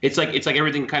of it's like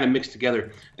everything kind of mixed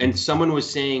together. And someone was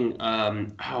saying,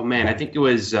 I think it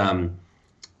was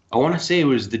I want to say it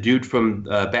was the dude from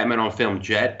Batman on Film,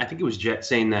 Jet. I think it was Jet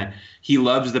saying that he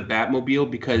loves the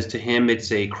Batmobile because to him it's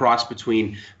a cross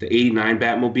between the '89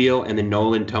 Batmobile and the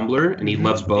Nolan Tumbler, and he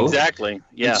loves both. Exactly.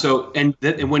 Yeah. And so, and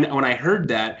when I heard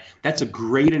that, that's a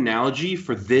great analogy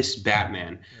for this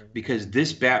Batman, because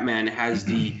this Batman has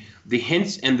the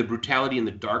hints and the brutality and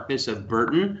the darkness of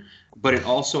Burton, but it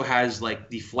also has like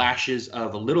the flashes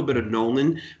of a little bit of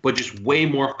Nolan, but just way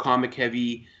more comic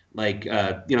heavy. Like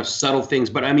subtle things,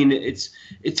 but I mean it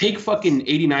take fucking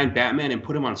 '89 Batman and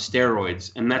put him on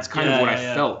steroids, and that's kind of what I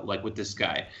felt like with this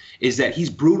guy, is that he's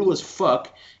brutal as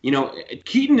fuck. You know,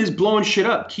 Keaton is blowing shit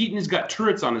up. Keaton has got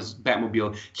turrets on his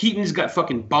Batmobile. Keaton's got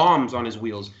fucking bombs on his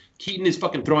wheels. Keaton is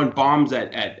fucking throwing bombs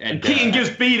at and Keaton gives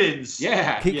beatings.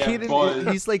 Yeah, Keaton,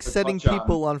 he's like setting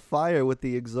people on fire with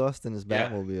the exhaust in his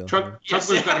Batmobile.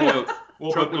 Truckler's got a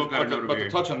note. But to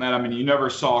touch on that, I mean, you never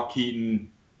saw Keaton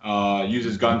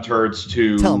uses gun turrets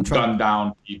to gun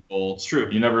down people. It's true.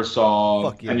 You never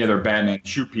saw any other Batman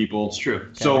shoot people. It's true.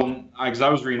 So, because I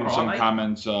was reading some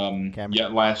comments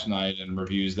last night and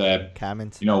reviews that,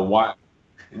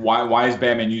 why is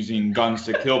Batman using guns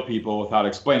to kill people without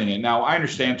explaining it? Now, I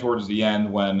understand towards the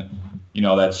end when,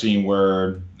 that scene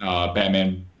where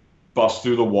Batman busts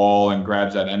through the wall and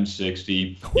grabs that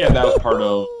M60. Yeah, that was part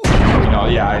of...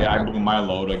 I blew my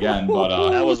load again, but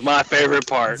that was my favorite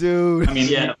part, dude. I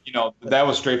mean, that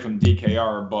was straight from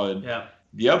DKR, but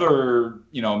the other,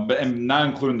 and not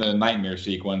including the nightmare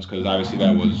sequence because obviously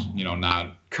that was,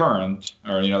 not current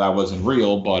or that wasn't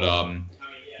real, but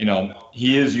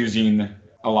he is using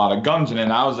a lot of guns, and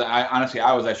I was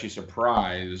actually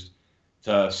surprised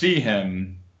to see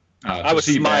him. I was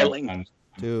smiling, Batman,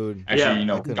 dude.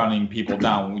 Actually, gunning people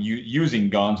down using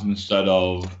guns instead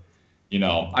of. I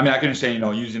can understand,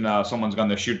 using someone's gun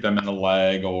to shoot them in the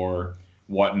leg or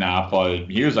whatnot, but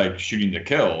he was like shooting to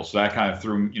kill. So that kind of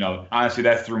threw, honestly,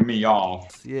 that threw me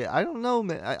off. Yeah, I don't know,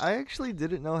 man. I actually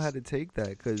didn't know how to take that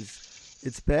because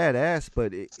it's badass,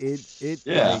 but it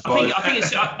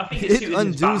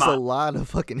undoes a lot of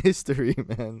fucking history,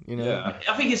 man. Yeah.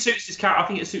 I think it suits his character. I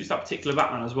think it suits that particular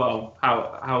Batman as well.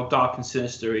 How dark and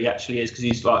sinister he actually is because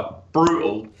he's like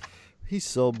brutal. He's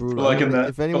so brutal.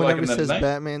 If anyone ever says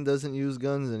Batman doesn't use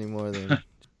guns anymore, then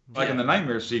in the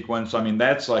nightmare sequence, I mean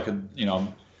that's like you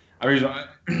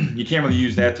can't really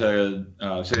use that to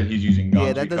say that he's using guns.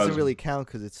 Yeah, that doesn't really count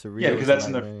because it's surreal. Yeah, because that's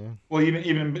in the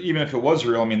even if it was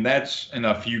real, I mean that's in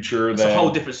a future it's a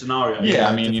whole different scenario. Yeah,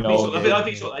 I mean I don't think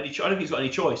he's got any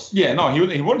choice. Yeah, no, he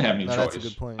wouldn't have any choice. That's a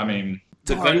good point. I mean,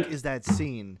 dark is that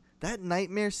scene. That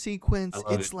nightmare sequence,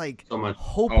 it's like so much.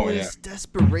 hopeless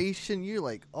desperation. You're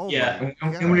like, my God.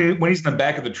 And when he's in the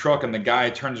back of the truck and the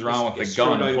guy turns around with the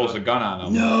gun and pulls a gun on him,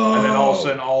 and then all of a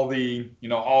sudden all the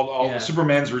the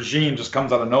Superman's regime just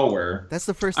comes out of nowhere. That's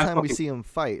the first time we see him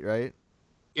fight, right?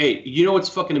 Hey, what's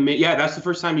fucking amazing? Yeah, that's the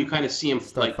first time you kind of see him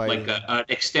like an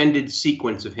extended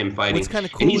sequence of him fighting. What's kind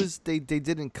of cool is they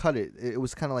didn't cut it. It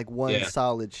was kind of like one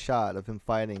solid shot of him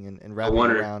fighting and wrapping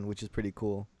around, which is pretty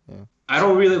cool. Yeah. I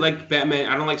don't really like Batman.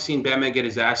 I don't like seeing Batman get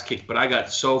his ass kicked, but I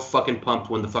got so fucking pumped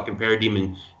when the fucking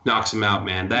Parademon knocks him out,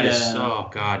 man. That is so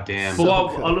goddamn. Well,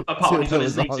 I love that part when he's on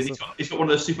his knees and he's got one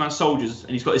of those Superman soldiers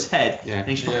and he's got his head and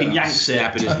he's fucking yanks it.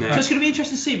 Snapping his neck. So it's going to be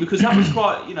interesting to see because that was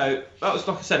quite, that was,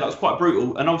 like I said, that was quite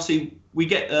brutal. And obviously we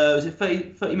get, was it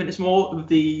 30 minutes more of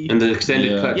the... And the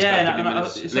extended cut. Yeah.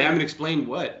 They haven't explained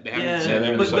what. They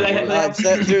haven't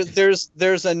said.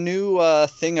 There's a new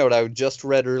thing out I just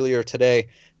read earlier today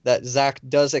that Zach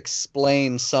does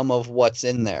explain some of what's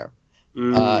in there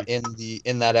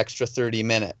in that extra 30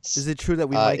 minutes. Is it true that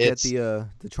we might get the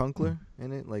Trunkler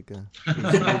in it? Like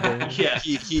yeah.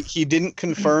 He didn't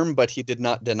confirm, but he did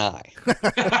not deny. That's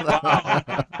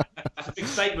a big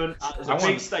statement. That's a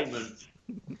big statement.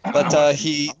 But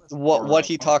what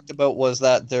he talked about was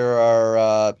that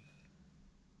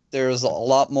there's a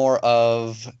lot more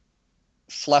of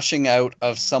fleshing out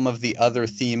of some of the other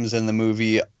themes in the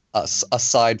movie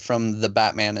aside from the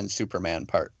Batman and Superman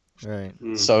part. Right.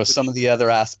 So some of the other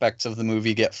aspects of the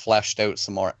movie get fleshed out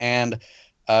some more. And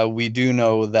we do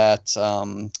know that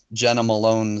Jenna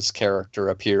Malone's character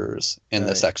appears in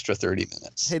this extra 30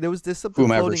 minutes. Hey, there was this something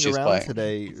floating around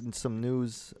today in some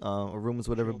news or rumors,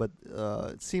 whatever, but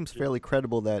it seems fairly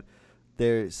credible that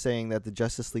they're saying that the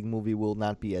Justice League movie will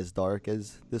not be as dark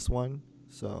as this one.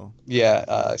 So yeah,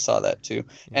 I saw that too,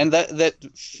 and that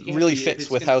really fits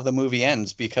with how the movie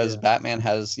ends because Batman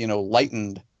has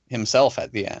lightened himself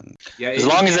at the end. Yeah, as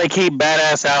long as they keep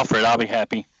badass Alfred, I'll be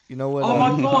happy. You know what? Oh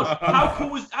my God! How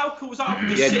cool was that?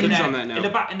 Just sitting there in the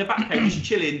Batcave, just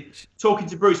chilling, talking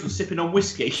to Bruce and sipping on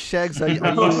whiskey. Shags, are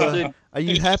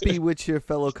you happy with your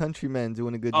fellow countryman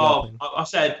doing a good job? I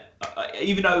said,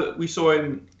 even though we saw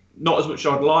him. Not as much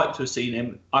as I'd like to have seen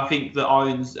him. I think that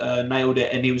Irons nailed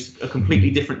it, and he was a completely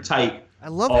different take. I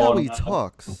love how he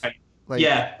talks. Okay.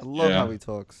 I love how he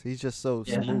talks. He's just so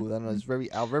smooth. I don't know. He's very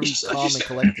calm and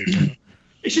collected.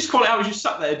 It's just quite how he's just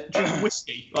sat there drinking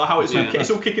whiskey, like how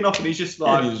it's all kicking off, and he's just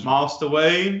like Master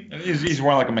Wayne. And he's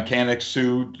wearing like a mechanic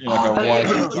suit, you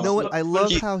know what? I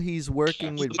love how he's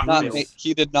working with Bruce.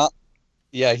 He did not.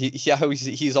 Yeah,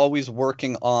 he's always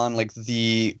working on like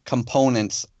the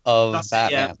components of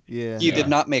Batman. He did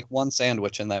not make one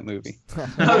sandwich in that movie.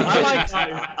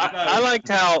 I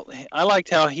liked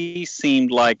how he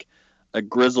seemed like a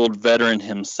grizzled veteran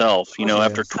himself.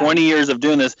 After 20 years of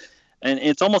doing this, and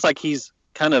it's almost like he's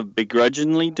kind of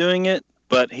begrudgingly doing it,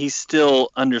 but he still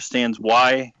understands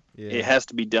why it has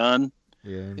to be done.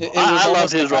 Yeah, I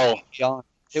loved his role.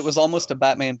 It was almost a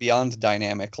Batman Beyond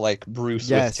dynamic, like Bruce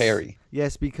with Terry.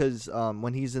 Yes, because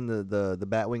when he's in the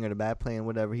Batwing or the Batplane,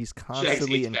 whatever, he's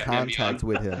constantly in contact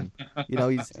with him. You know,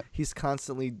 he's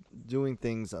constantly doing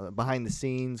things behind the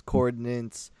scenes,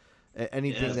 coordinates,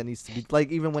 anything that needs to be,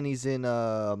 like, even when he's in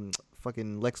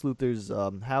fucking Lex Luthor's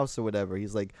house or whatever,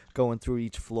 he's like going through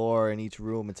each floor and each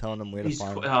room and telling them where to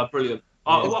find him. Brilliant.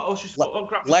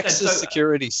 Lex's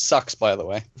security sucks, by the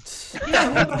way. He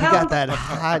got that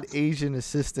hot Asian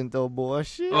assistant, though, boy.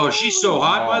 Shit. Oh, she's so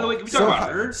hot, by the way. Can we talk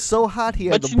about her? So hot, he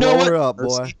had to blow her up,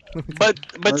 boy.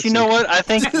 But you know what? I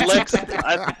think Lex.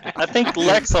 I think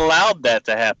Lex allowed that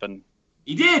to happen.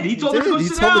 He did. He told her to go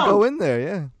sit down. He told her to go in there.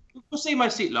 Yeah. Go save my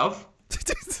seat, love.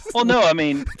 Well, no, I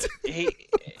mean, he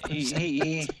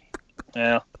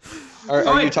yeah.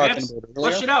 Are you talking about it?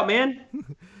 Flush it out, man.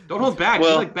 Don't hold back.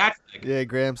 Well, like bat. Yeah,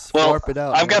 Gramps, well, it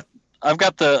out. I've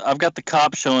got the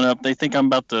cops showing up. They think I'm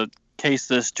about to case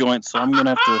this joint, so I'm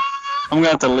gonna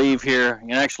have to leave here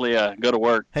and actually go to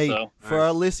work. Hey, so. For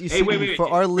our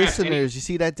listeners, you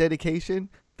see that dedication?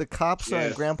 The cops are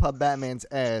on Grandpa Batman's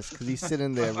ass because he's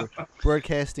sitting there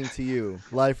broadcasting to you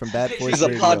live from Bat Force He's a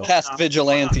Radio. podcast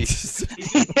vigilante. He's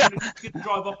going to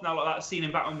drive off now like that scene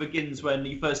in Batman Begins when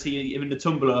you first see him in the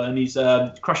tumbler and he's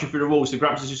crashing through the walls. So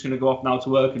Gramps is just going to go off now to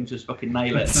work and just fucking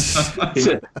nail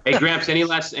it. Hey, Gramps, any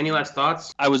last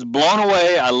thoughts? I was blown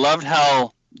away. I loved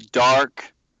how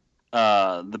dark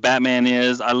the Batman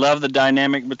is. I love the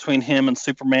dynamic between him and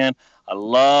Superman. I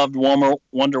loved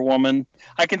Wonder Woman.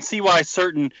 I can see why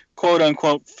certain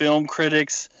quote-unquote film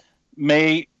critics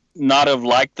may not have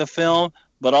liked the film,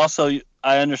 but also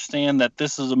I understand that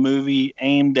this is a movie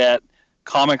aimed at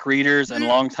comic readers and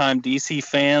longtime DC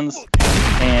fans,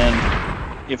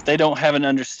 and if they don't have an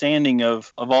understanding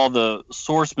of all the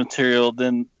source material,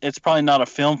 then it's probably not a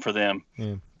film for them.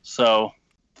 Yeah. So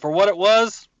for what it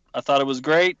was, I thought it was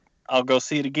great. I'll go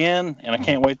see it again, and I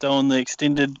can't wait to own the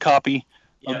extended copy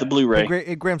of the Blu-ray.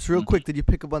 Hey, Gramps, real quick, did you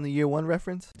pick up on the Year One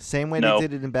reference? Same way they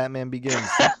did it in Batman Begins.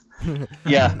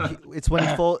 Yeah. It's when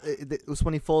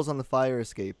he falls on the fire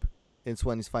escape. It's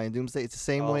when he's fighting Doomsday. It's the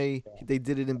same way they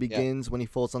did it in Begins when he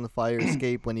falls on the fire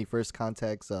escape when he first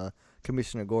contacts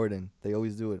Commissioner Gordon. They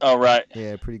always do it. Oh, right.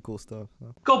 Yeah, pretty cool stuff.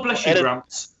 So. God bless you,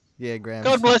 Gramps. Yeah, Gramps.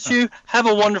 God bless you. Have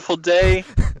a wonderful day,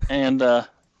 and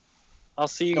I'll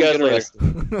see you guys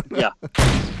later. Yeah.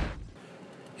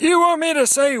 You want me to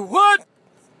say what?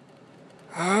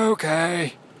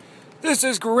 Okay. This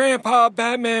is Grandpa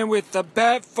Batman with the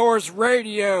Bat Force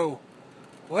Radio.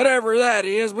 Whatever that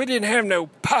is, we didn't have no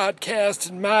podcast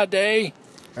in my day.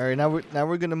 All right, now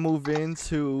we're gonna move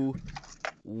into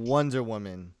Wonder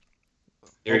Woman.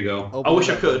 There you go. I wish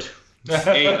I could.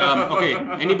 Hey, okay.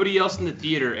 Anybody else in the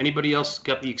theater? Anybody else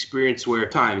got the experience where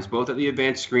times, both at the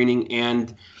advanced screening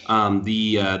and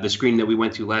the screening that we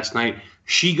went to last night?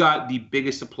 She got the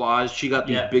biggest applause. She got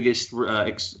the biggest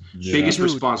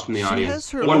response from the audience. She has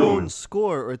her own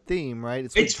score or theme, right?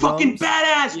 It's fucking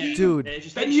badass, dude.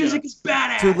 That music is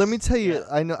badass. Dude, let me tell you,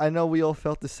 I know we all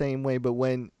felt the same way, but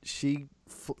when she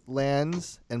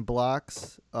lands and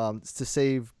blocks to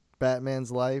save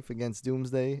Batman's life against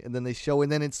Doomsday, and then they show,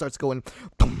 and then it starts going.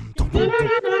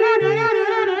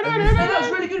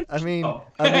 I mean,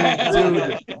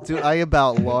 dude, I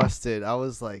about lost it. I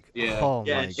was like, oh my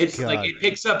god. It's like it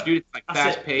picks up, dude. It's like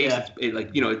fast paced. It like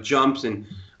it jumps and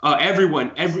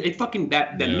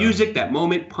that music, that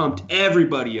moment pumped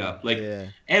everybody up. Like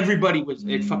everybody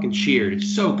it fucking cheered.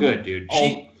 It's so good, dude.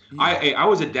 I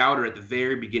was a doubter at the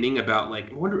very beginning about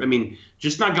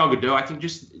just not Gal Gadot. I think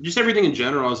just everything in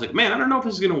general. I was like, man, I don't know if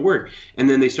this is gonna work. And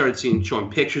then they started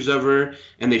showing pictures of her,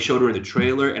 and they showed her in the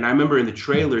trailer. And I remember in the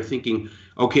trailer thinking,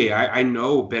 okay, I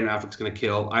know Ben Affleck's gonna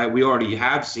kill. We already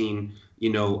have seen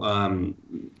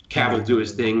Cavill do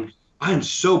his thing. I am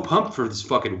so pumped for this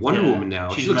fucking Wonder Woman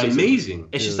now. She looks amazing.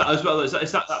 It's just that as well.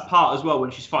 It's that part as well when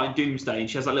she's fighting Doomsday and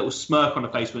she has that little smirk on her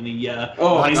face when he knocks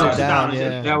her down.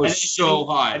 That was so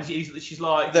hot. And she's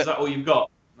like, "Is that all you've got?"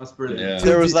 That's brilliant. Yeah.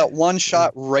 There was that one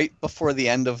shot right before the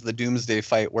end of the Doomsday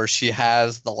fight where she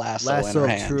has the lasso in her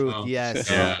hand. Truth. Oh.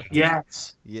 Yes.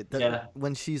 Yes.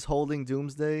 When she's holding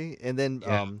Doomsday and then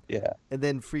and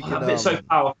then freaking. That bit's so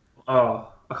powerful. Oh,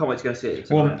 I can't wait to go see it.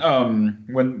 Well,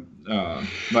 when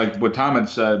like what Tom had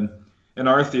said in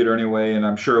our theater anyway, and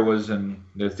I'm sure it was in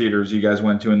the theaters you guys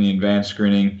went to in the advanced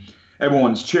screening,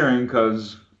 everyone's cheering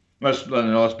because let's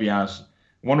be honest,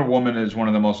 Wonder Woman is one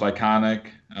of the most iconic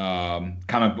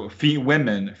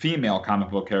female comic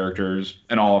book characters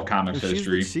in all of comics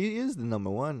history. She is the number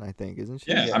one, I think, isn't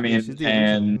she? Yeah, I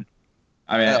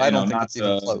don't think it's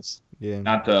even close. Yeah.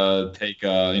 Not to take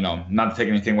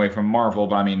anything away from Marvel,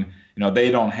 but I mean,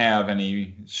 they don't have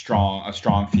a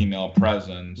strong female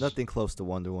presence. Nothing close to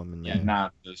Wonder Woman. Man. Yeah,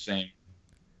 not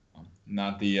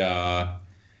the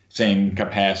same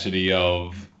capacity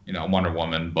of Wonder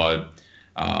Woman, but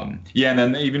and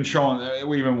then even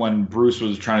when Bruce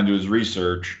was trying to do his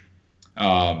research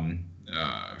from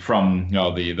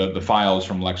the files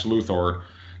from Lex Luthor,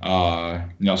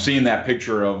 seeing that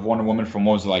picture of Wonder Woman from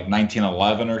what was it, like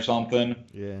 1911 or something?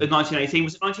 Yeah. 1918,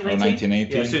 was it 1918?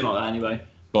 1918. Yeah, something like that anyway.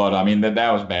 But I mean that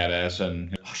was badass,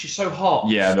 and she's so hot.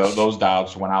 Yeah, those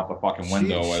doubts went out the fucking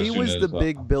window. She was the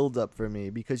big build up for me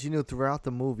because throughout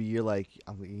the movie you're like,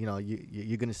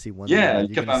 you're gonna see Wonder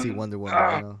Woman. You're gonna see Wonder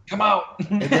Woman. Come out,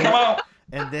 come out.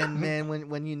 And then, man,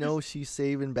 when she's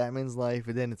saving Batman's life,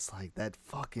 and then it's like that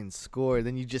fucking score.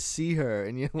 Then you just see her,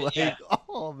 and you're like,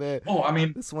 oh man. Oh, I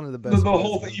mean, it's one of the best. The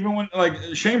whole thing, even when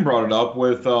Shane brought it up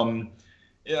with fighting,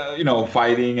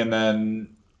 and then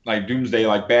Doomsday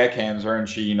backhands her, and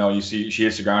she you see she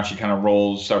hits the ground, she kind of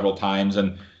rolls several times,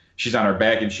 and she's on her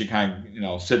back, and she kind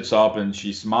of sits up, and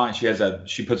she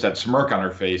puts that smirk on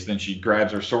her face, then she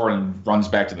grabs her sword and runs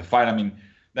back to the fight. I mean,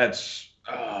 that's.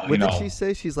 What did she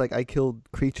say? She's like, I killed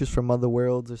creatures from other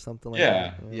worlds or something like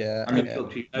that. Yeah. I mean, I've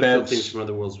killed things from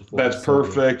other worlds before. That's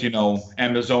perfect.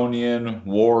 Amazonian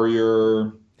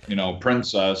warrior.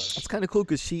 Princess. It's kind of cool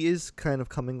because she is kind of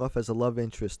coming off as a love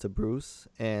interest to Bruce,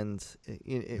 and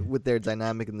with their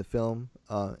dynamic in the film,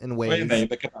 in ways. They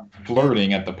kept on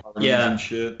flirting at the parties and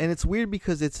shit. And it's weird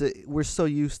because we're so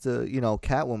used to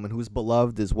Catwoman, who's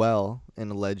beloved as well in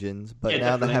the Legends, but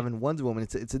now they're having Wonder Woman.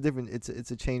 It's a different.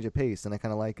 It's a change of pace, and I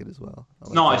kind of like it as well.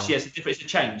 Nice, yes, it's a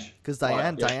change. Because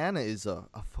Diana is a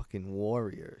fucking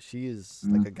warrior. She is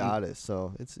like a goddess,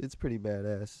 so it's pretty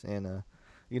badass. And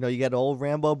you got old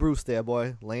Rambo Bruce there,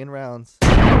 boy, laying rounds.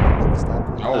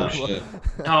 Oh shit!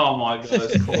 Oh my god,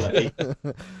 that's quality.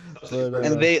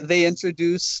 And they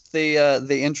introduced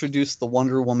the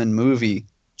Wonder Woman movie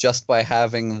just by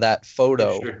having that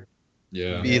photo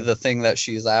be the thing that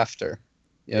she's after.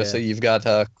 So you've got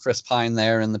Chris Pine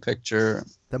there in the picture.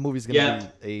 That movie's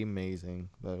gonna be amazing,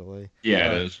 by the way.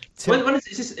 Yeah, it is. When is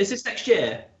this next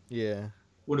year? Yeah.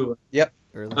 Yep.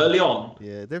 Early on.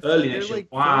 Yeah, they're early next year.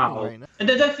 Wow. Right now. And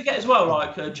then don't forget as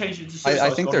well, changing to Suicide I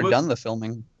think Squad. they're done the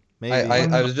filming. Maybe.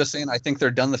 I was just saying, I think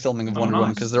they're done the filming of Wonder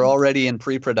Woman because they're already in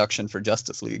pre-production for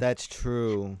Justice League. That's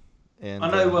true. And I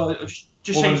know. Well, just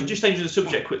changing the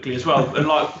subject quickly as well, and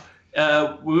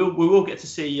we will get to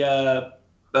see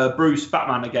Bruce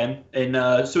Batman again in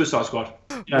Suicide Squad.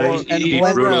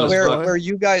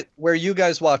 Where you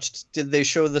guys watched, did they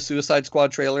show the Suicide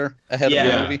Squad trailer ahead of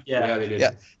the movie? Yeah, they did.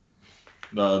 Yeah.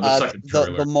 The second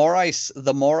trailer. The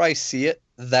more I see it,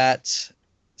 that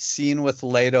scene with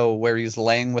Leto where he's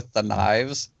laying with the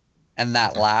knives, and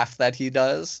that laugh that he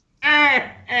does.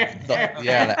 That's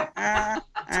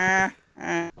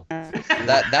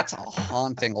a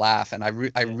haunting laugh, and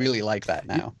I really like that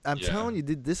now. I'm telling you,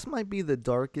 this might be the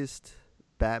darkest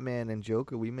Batman and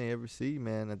Joker we may ever see,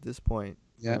 man. At this point,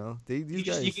 these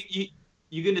guys.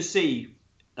 You're gonna see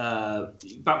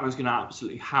Batman's gonna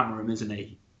absolutely hammer him, isn't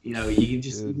he? You got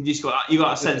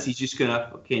a sense he's just gonna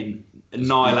fucking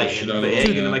annihilate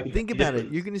him. But think about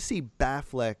it. You're gonna see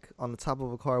Batfleck on the top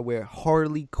of a car where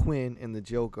Harley Quinn and the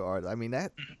Joker are. I mean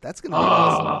that's gonna be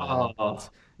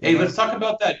awesome. Hey, let's talk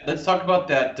about that. Let's talk about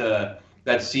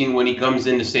that scene when he comes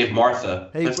in to save Martha.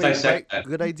 Hey, let's dissect that.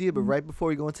 Good idea. But right before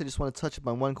we go into, I just want to touch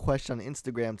upon one question on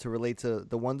Instagram to relate to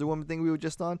the Wonder Woman thing we were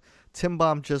just on. Tim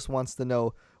Bomb just wants to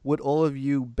know: would all of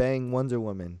you bang Wonder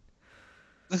Woman?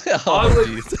 I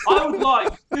would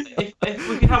like if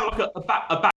we could have a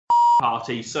back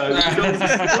party. So members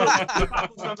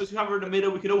who have her in the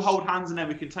middle, we could all hold hands and then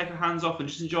we could take our hands off and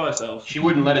just enjoy ourselves. She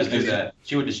wouldn't let us do that.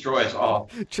 She would destroy us all.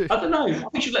 I don't know. I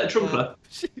think she'd let the Trunkler.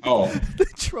 Oh, the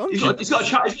Trunkler. He's got a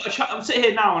chat. I'm sitting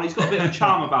here now and he's got a bit of a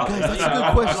charm about him. That's a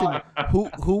good question.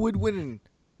 Who would win?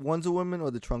 Wonder Woman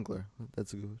or the Trunkler?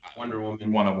 That's a good. Wonder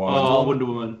Woman. Wonder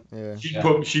Woman. Yeah. She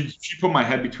put my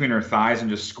head between her thighs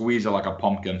and just squeeze it like a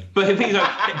pumpkin. But the thing is,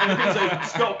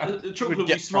 the Trunkler would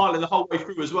be smiling the whole way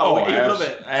through as well. He'd love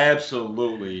it.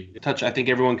 Absolutely. I think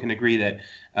everyone can agree that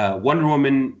Wonder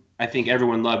Woman. I think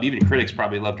everyone loved. Even critics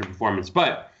probably loved her performance.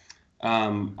 But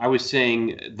I was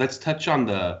saying, let's touch on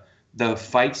the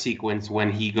fight sequence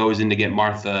when he goes in to get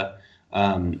Martha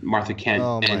Kent,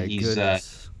 and he's.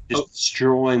 Just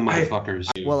destroying motherfuckers.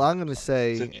 Well, I'm going to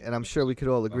say, and I'm sure we could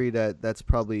all agree that that's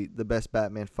probably the best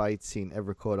Batman fight scene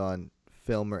ever caught on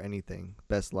film or anything.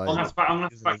 Best live. I'm going to have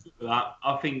to back you for that.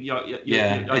 I think,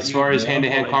 as far as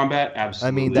hand-to-hand combat, absolutely.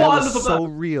 I mean, that was so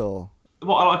real.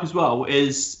 What I like as well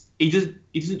is he doesn't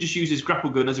just use his grapple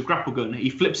gun as a grapple gun. He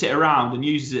flips it around and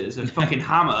uses it as a fucking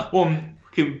hammer. Well,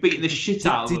 fucking beating the shit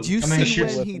out of him. Did you see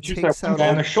when he takes out guy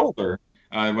on the shoulder?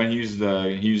 When he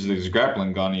uses his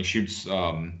grappling gun, he shoots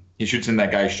in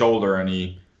that guy's shoulder and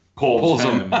he pulls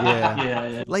him.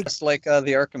 Yeah. Like the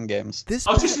Arkham games.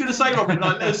 I was just going to say, Robin,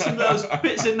 like there's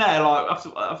bits in there. Like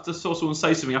after saw someone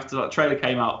say something after that trailer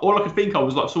came out, all I could think of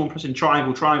was like someone pressing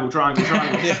triangle.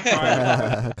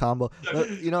 Combo.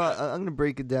 You know, I'm gonna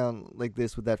break it down like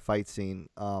this with that fight scene.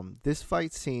 This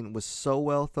fight scene was so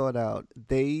well thought out.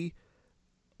 They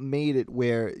made it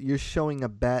where you're showing a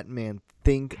Batman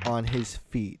think on his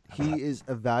feet. He is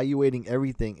evaluating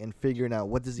everything and figuring out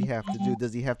what does he have to do.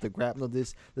 Does he have to grapple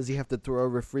this? Does he have to throw a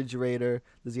refrigerator?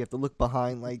 Does he have to look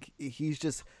behind? Like, he's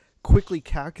just quickly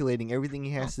calculating everything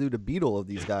he has to do to beat all of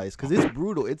these guys, because it's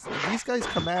brutal. These guys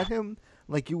come at him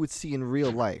like you would see in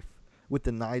real life with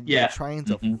the knife, trying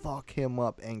to fuck him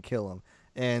up and kill him.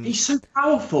 And he's so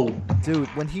powerful, dude.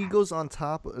 When he goes on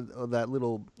top of that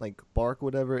little like bark,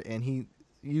 whatever, and he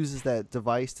uses that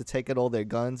device to take out all their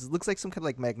guns. It looks like some kind of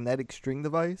like magnetic string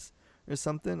device or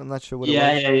something. I'm not sure what it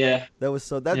was. Yeah. That was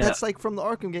that's like from the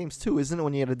Arkham games too, isn't it?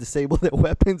 When you had to disable their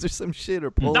weapons or some shit or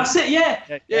pull. That's it.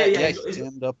 Yeah. He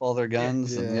jammed up all their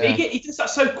guns. Yeah. He does that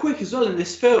so quick as well in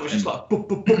this film. It's just like boop,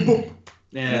 boop, boop, boop.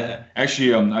 Yeah.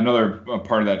 Actually, another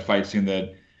part of that fight scene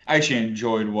that I actually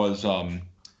enjoyed was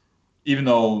even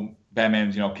though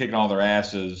Batman's kicking all their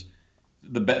asses,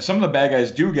 some of the bad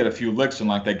guys do get a few licks in,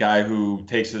 like that guy who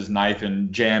takes his knife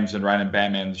and jams it right in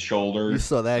Batman's shoulder. You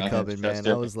saw that coming, man.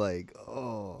 I was like,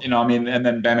 oh. And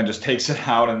then Batman just takes it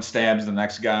out and stabs the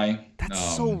next guy.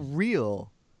 That's so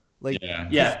real. Like,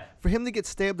 for him to get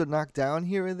stabbed or knocked down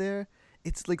here or there,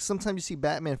 it's like sometimes you see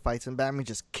Batman fights and Batman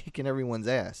just kicking everyone's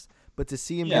ass. But to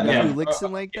see him get a few licks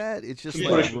in like that, it's just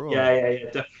like, bro. Yeah,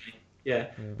 definitely.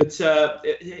 Yeah. But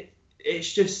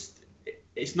it's just...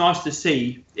 It's nice to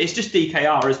see. It's just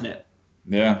DKR, isn't it?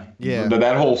 Yeah.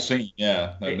 That whole scene.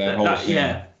 Yeah. That whole scene.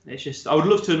 Yeah. It's just. I would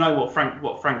love to know what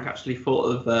Frank actually thought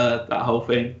of that whole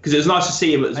thing, because it was nice to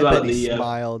see him as well. I bet he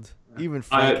smiled. Even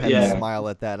Frank had a smile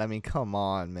at that. I mean, come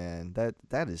on, man.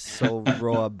 That is so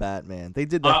raw Batman. They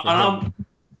did that for him.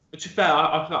 To be fair,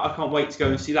 I can't wait to go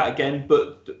and see that again.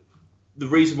 But the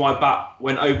reason why Bat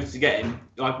went over to get him,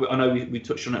 like I know we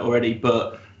touched on it already,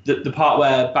 but the part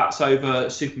where Bat's over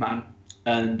Superman.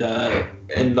 And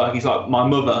like he's like my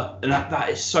mother, and that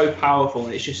is so powerful,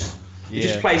 and it just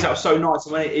plays out so nice.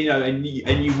 And when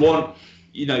and you want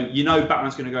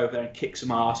Batman's going to go over there and kick some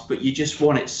ass, but you just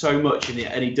want it so much,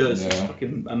 and he does. It's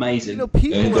fucking amazing.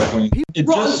 People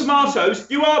rotten tomatoes,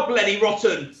 you are bloody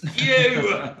rotten. You.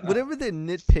 Whatever they're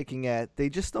nitpicking at, they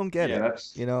just don't get it.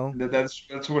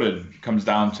 That's what it comes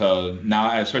down to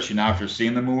now, especially now after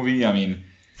seeing the movie. I mean,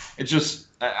 it's just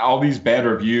all these bad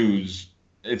reviews.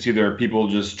 It's either people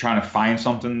just trying to find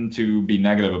something to be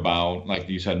negative about, like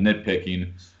you said,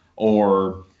 nitpicking,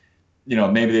 or,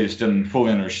 maybe they just didn't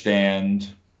fully understand.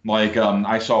 Like,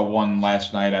 I saw one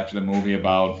last night after the movie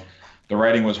about the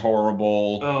writing was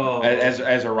horrible. Oh. As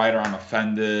a writer, I'm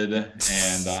offended,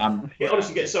 and I'm. He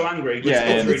honestly gets so angry.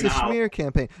 It's a smear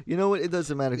campaign. You know what? It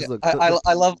doesn't matter. Yeah, Look,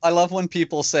 I love when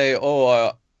people say,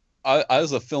 "Oh, I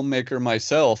was a filmmaker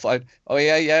myself.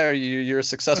 You're a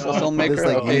successful filmmaker.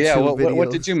 Like okay,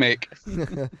 what did you make?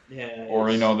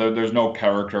 Or there's no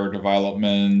character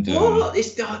development. Well,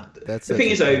 the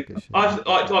thing is though,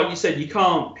 like you said,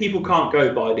 people can't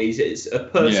go by these. It's a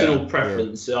personal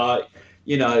preference.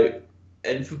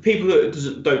 And for people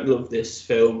that don't love this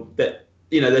film, that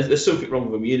there's something wrong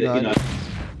with them.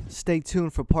 Stay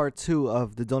tuned for part 2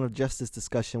 of the Dawn of Justice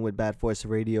discussion with Bat Force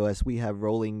Radio, as we have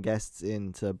rolling guests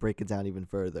in to break it down even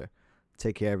further.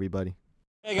 Take care, everybody.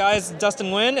 Hey guys, Dustin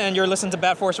Nguyen, and you're listening to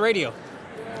Bat Force Radio.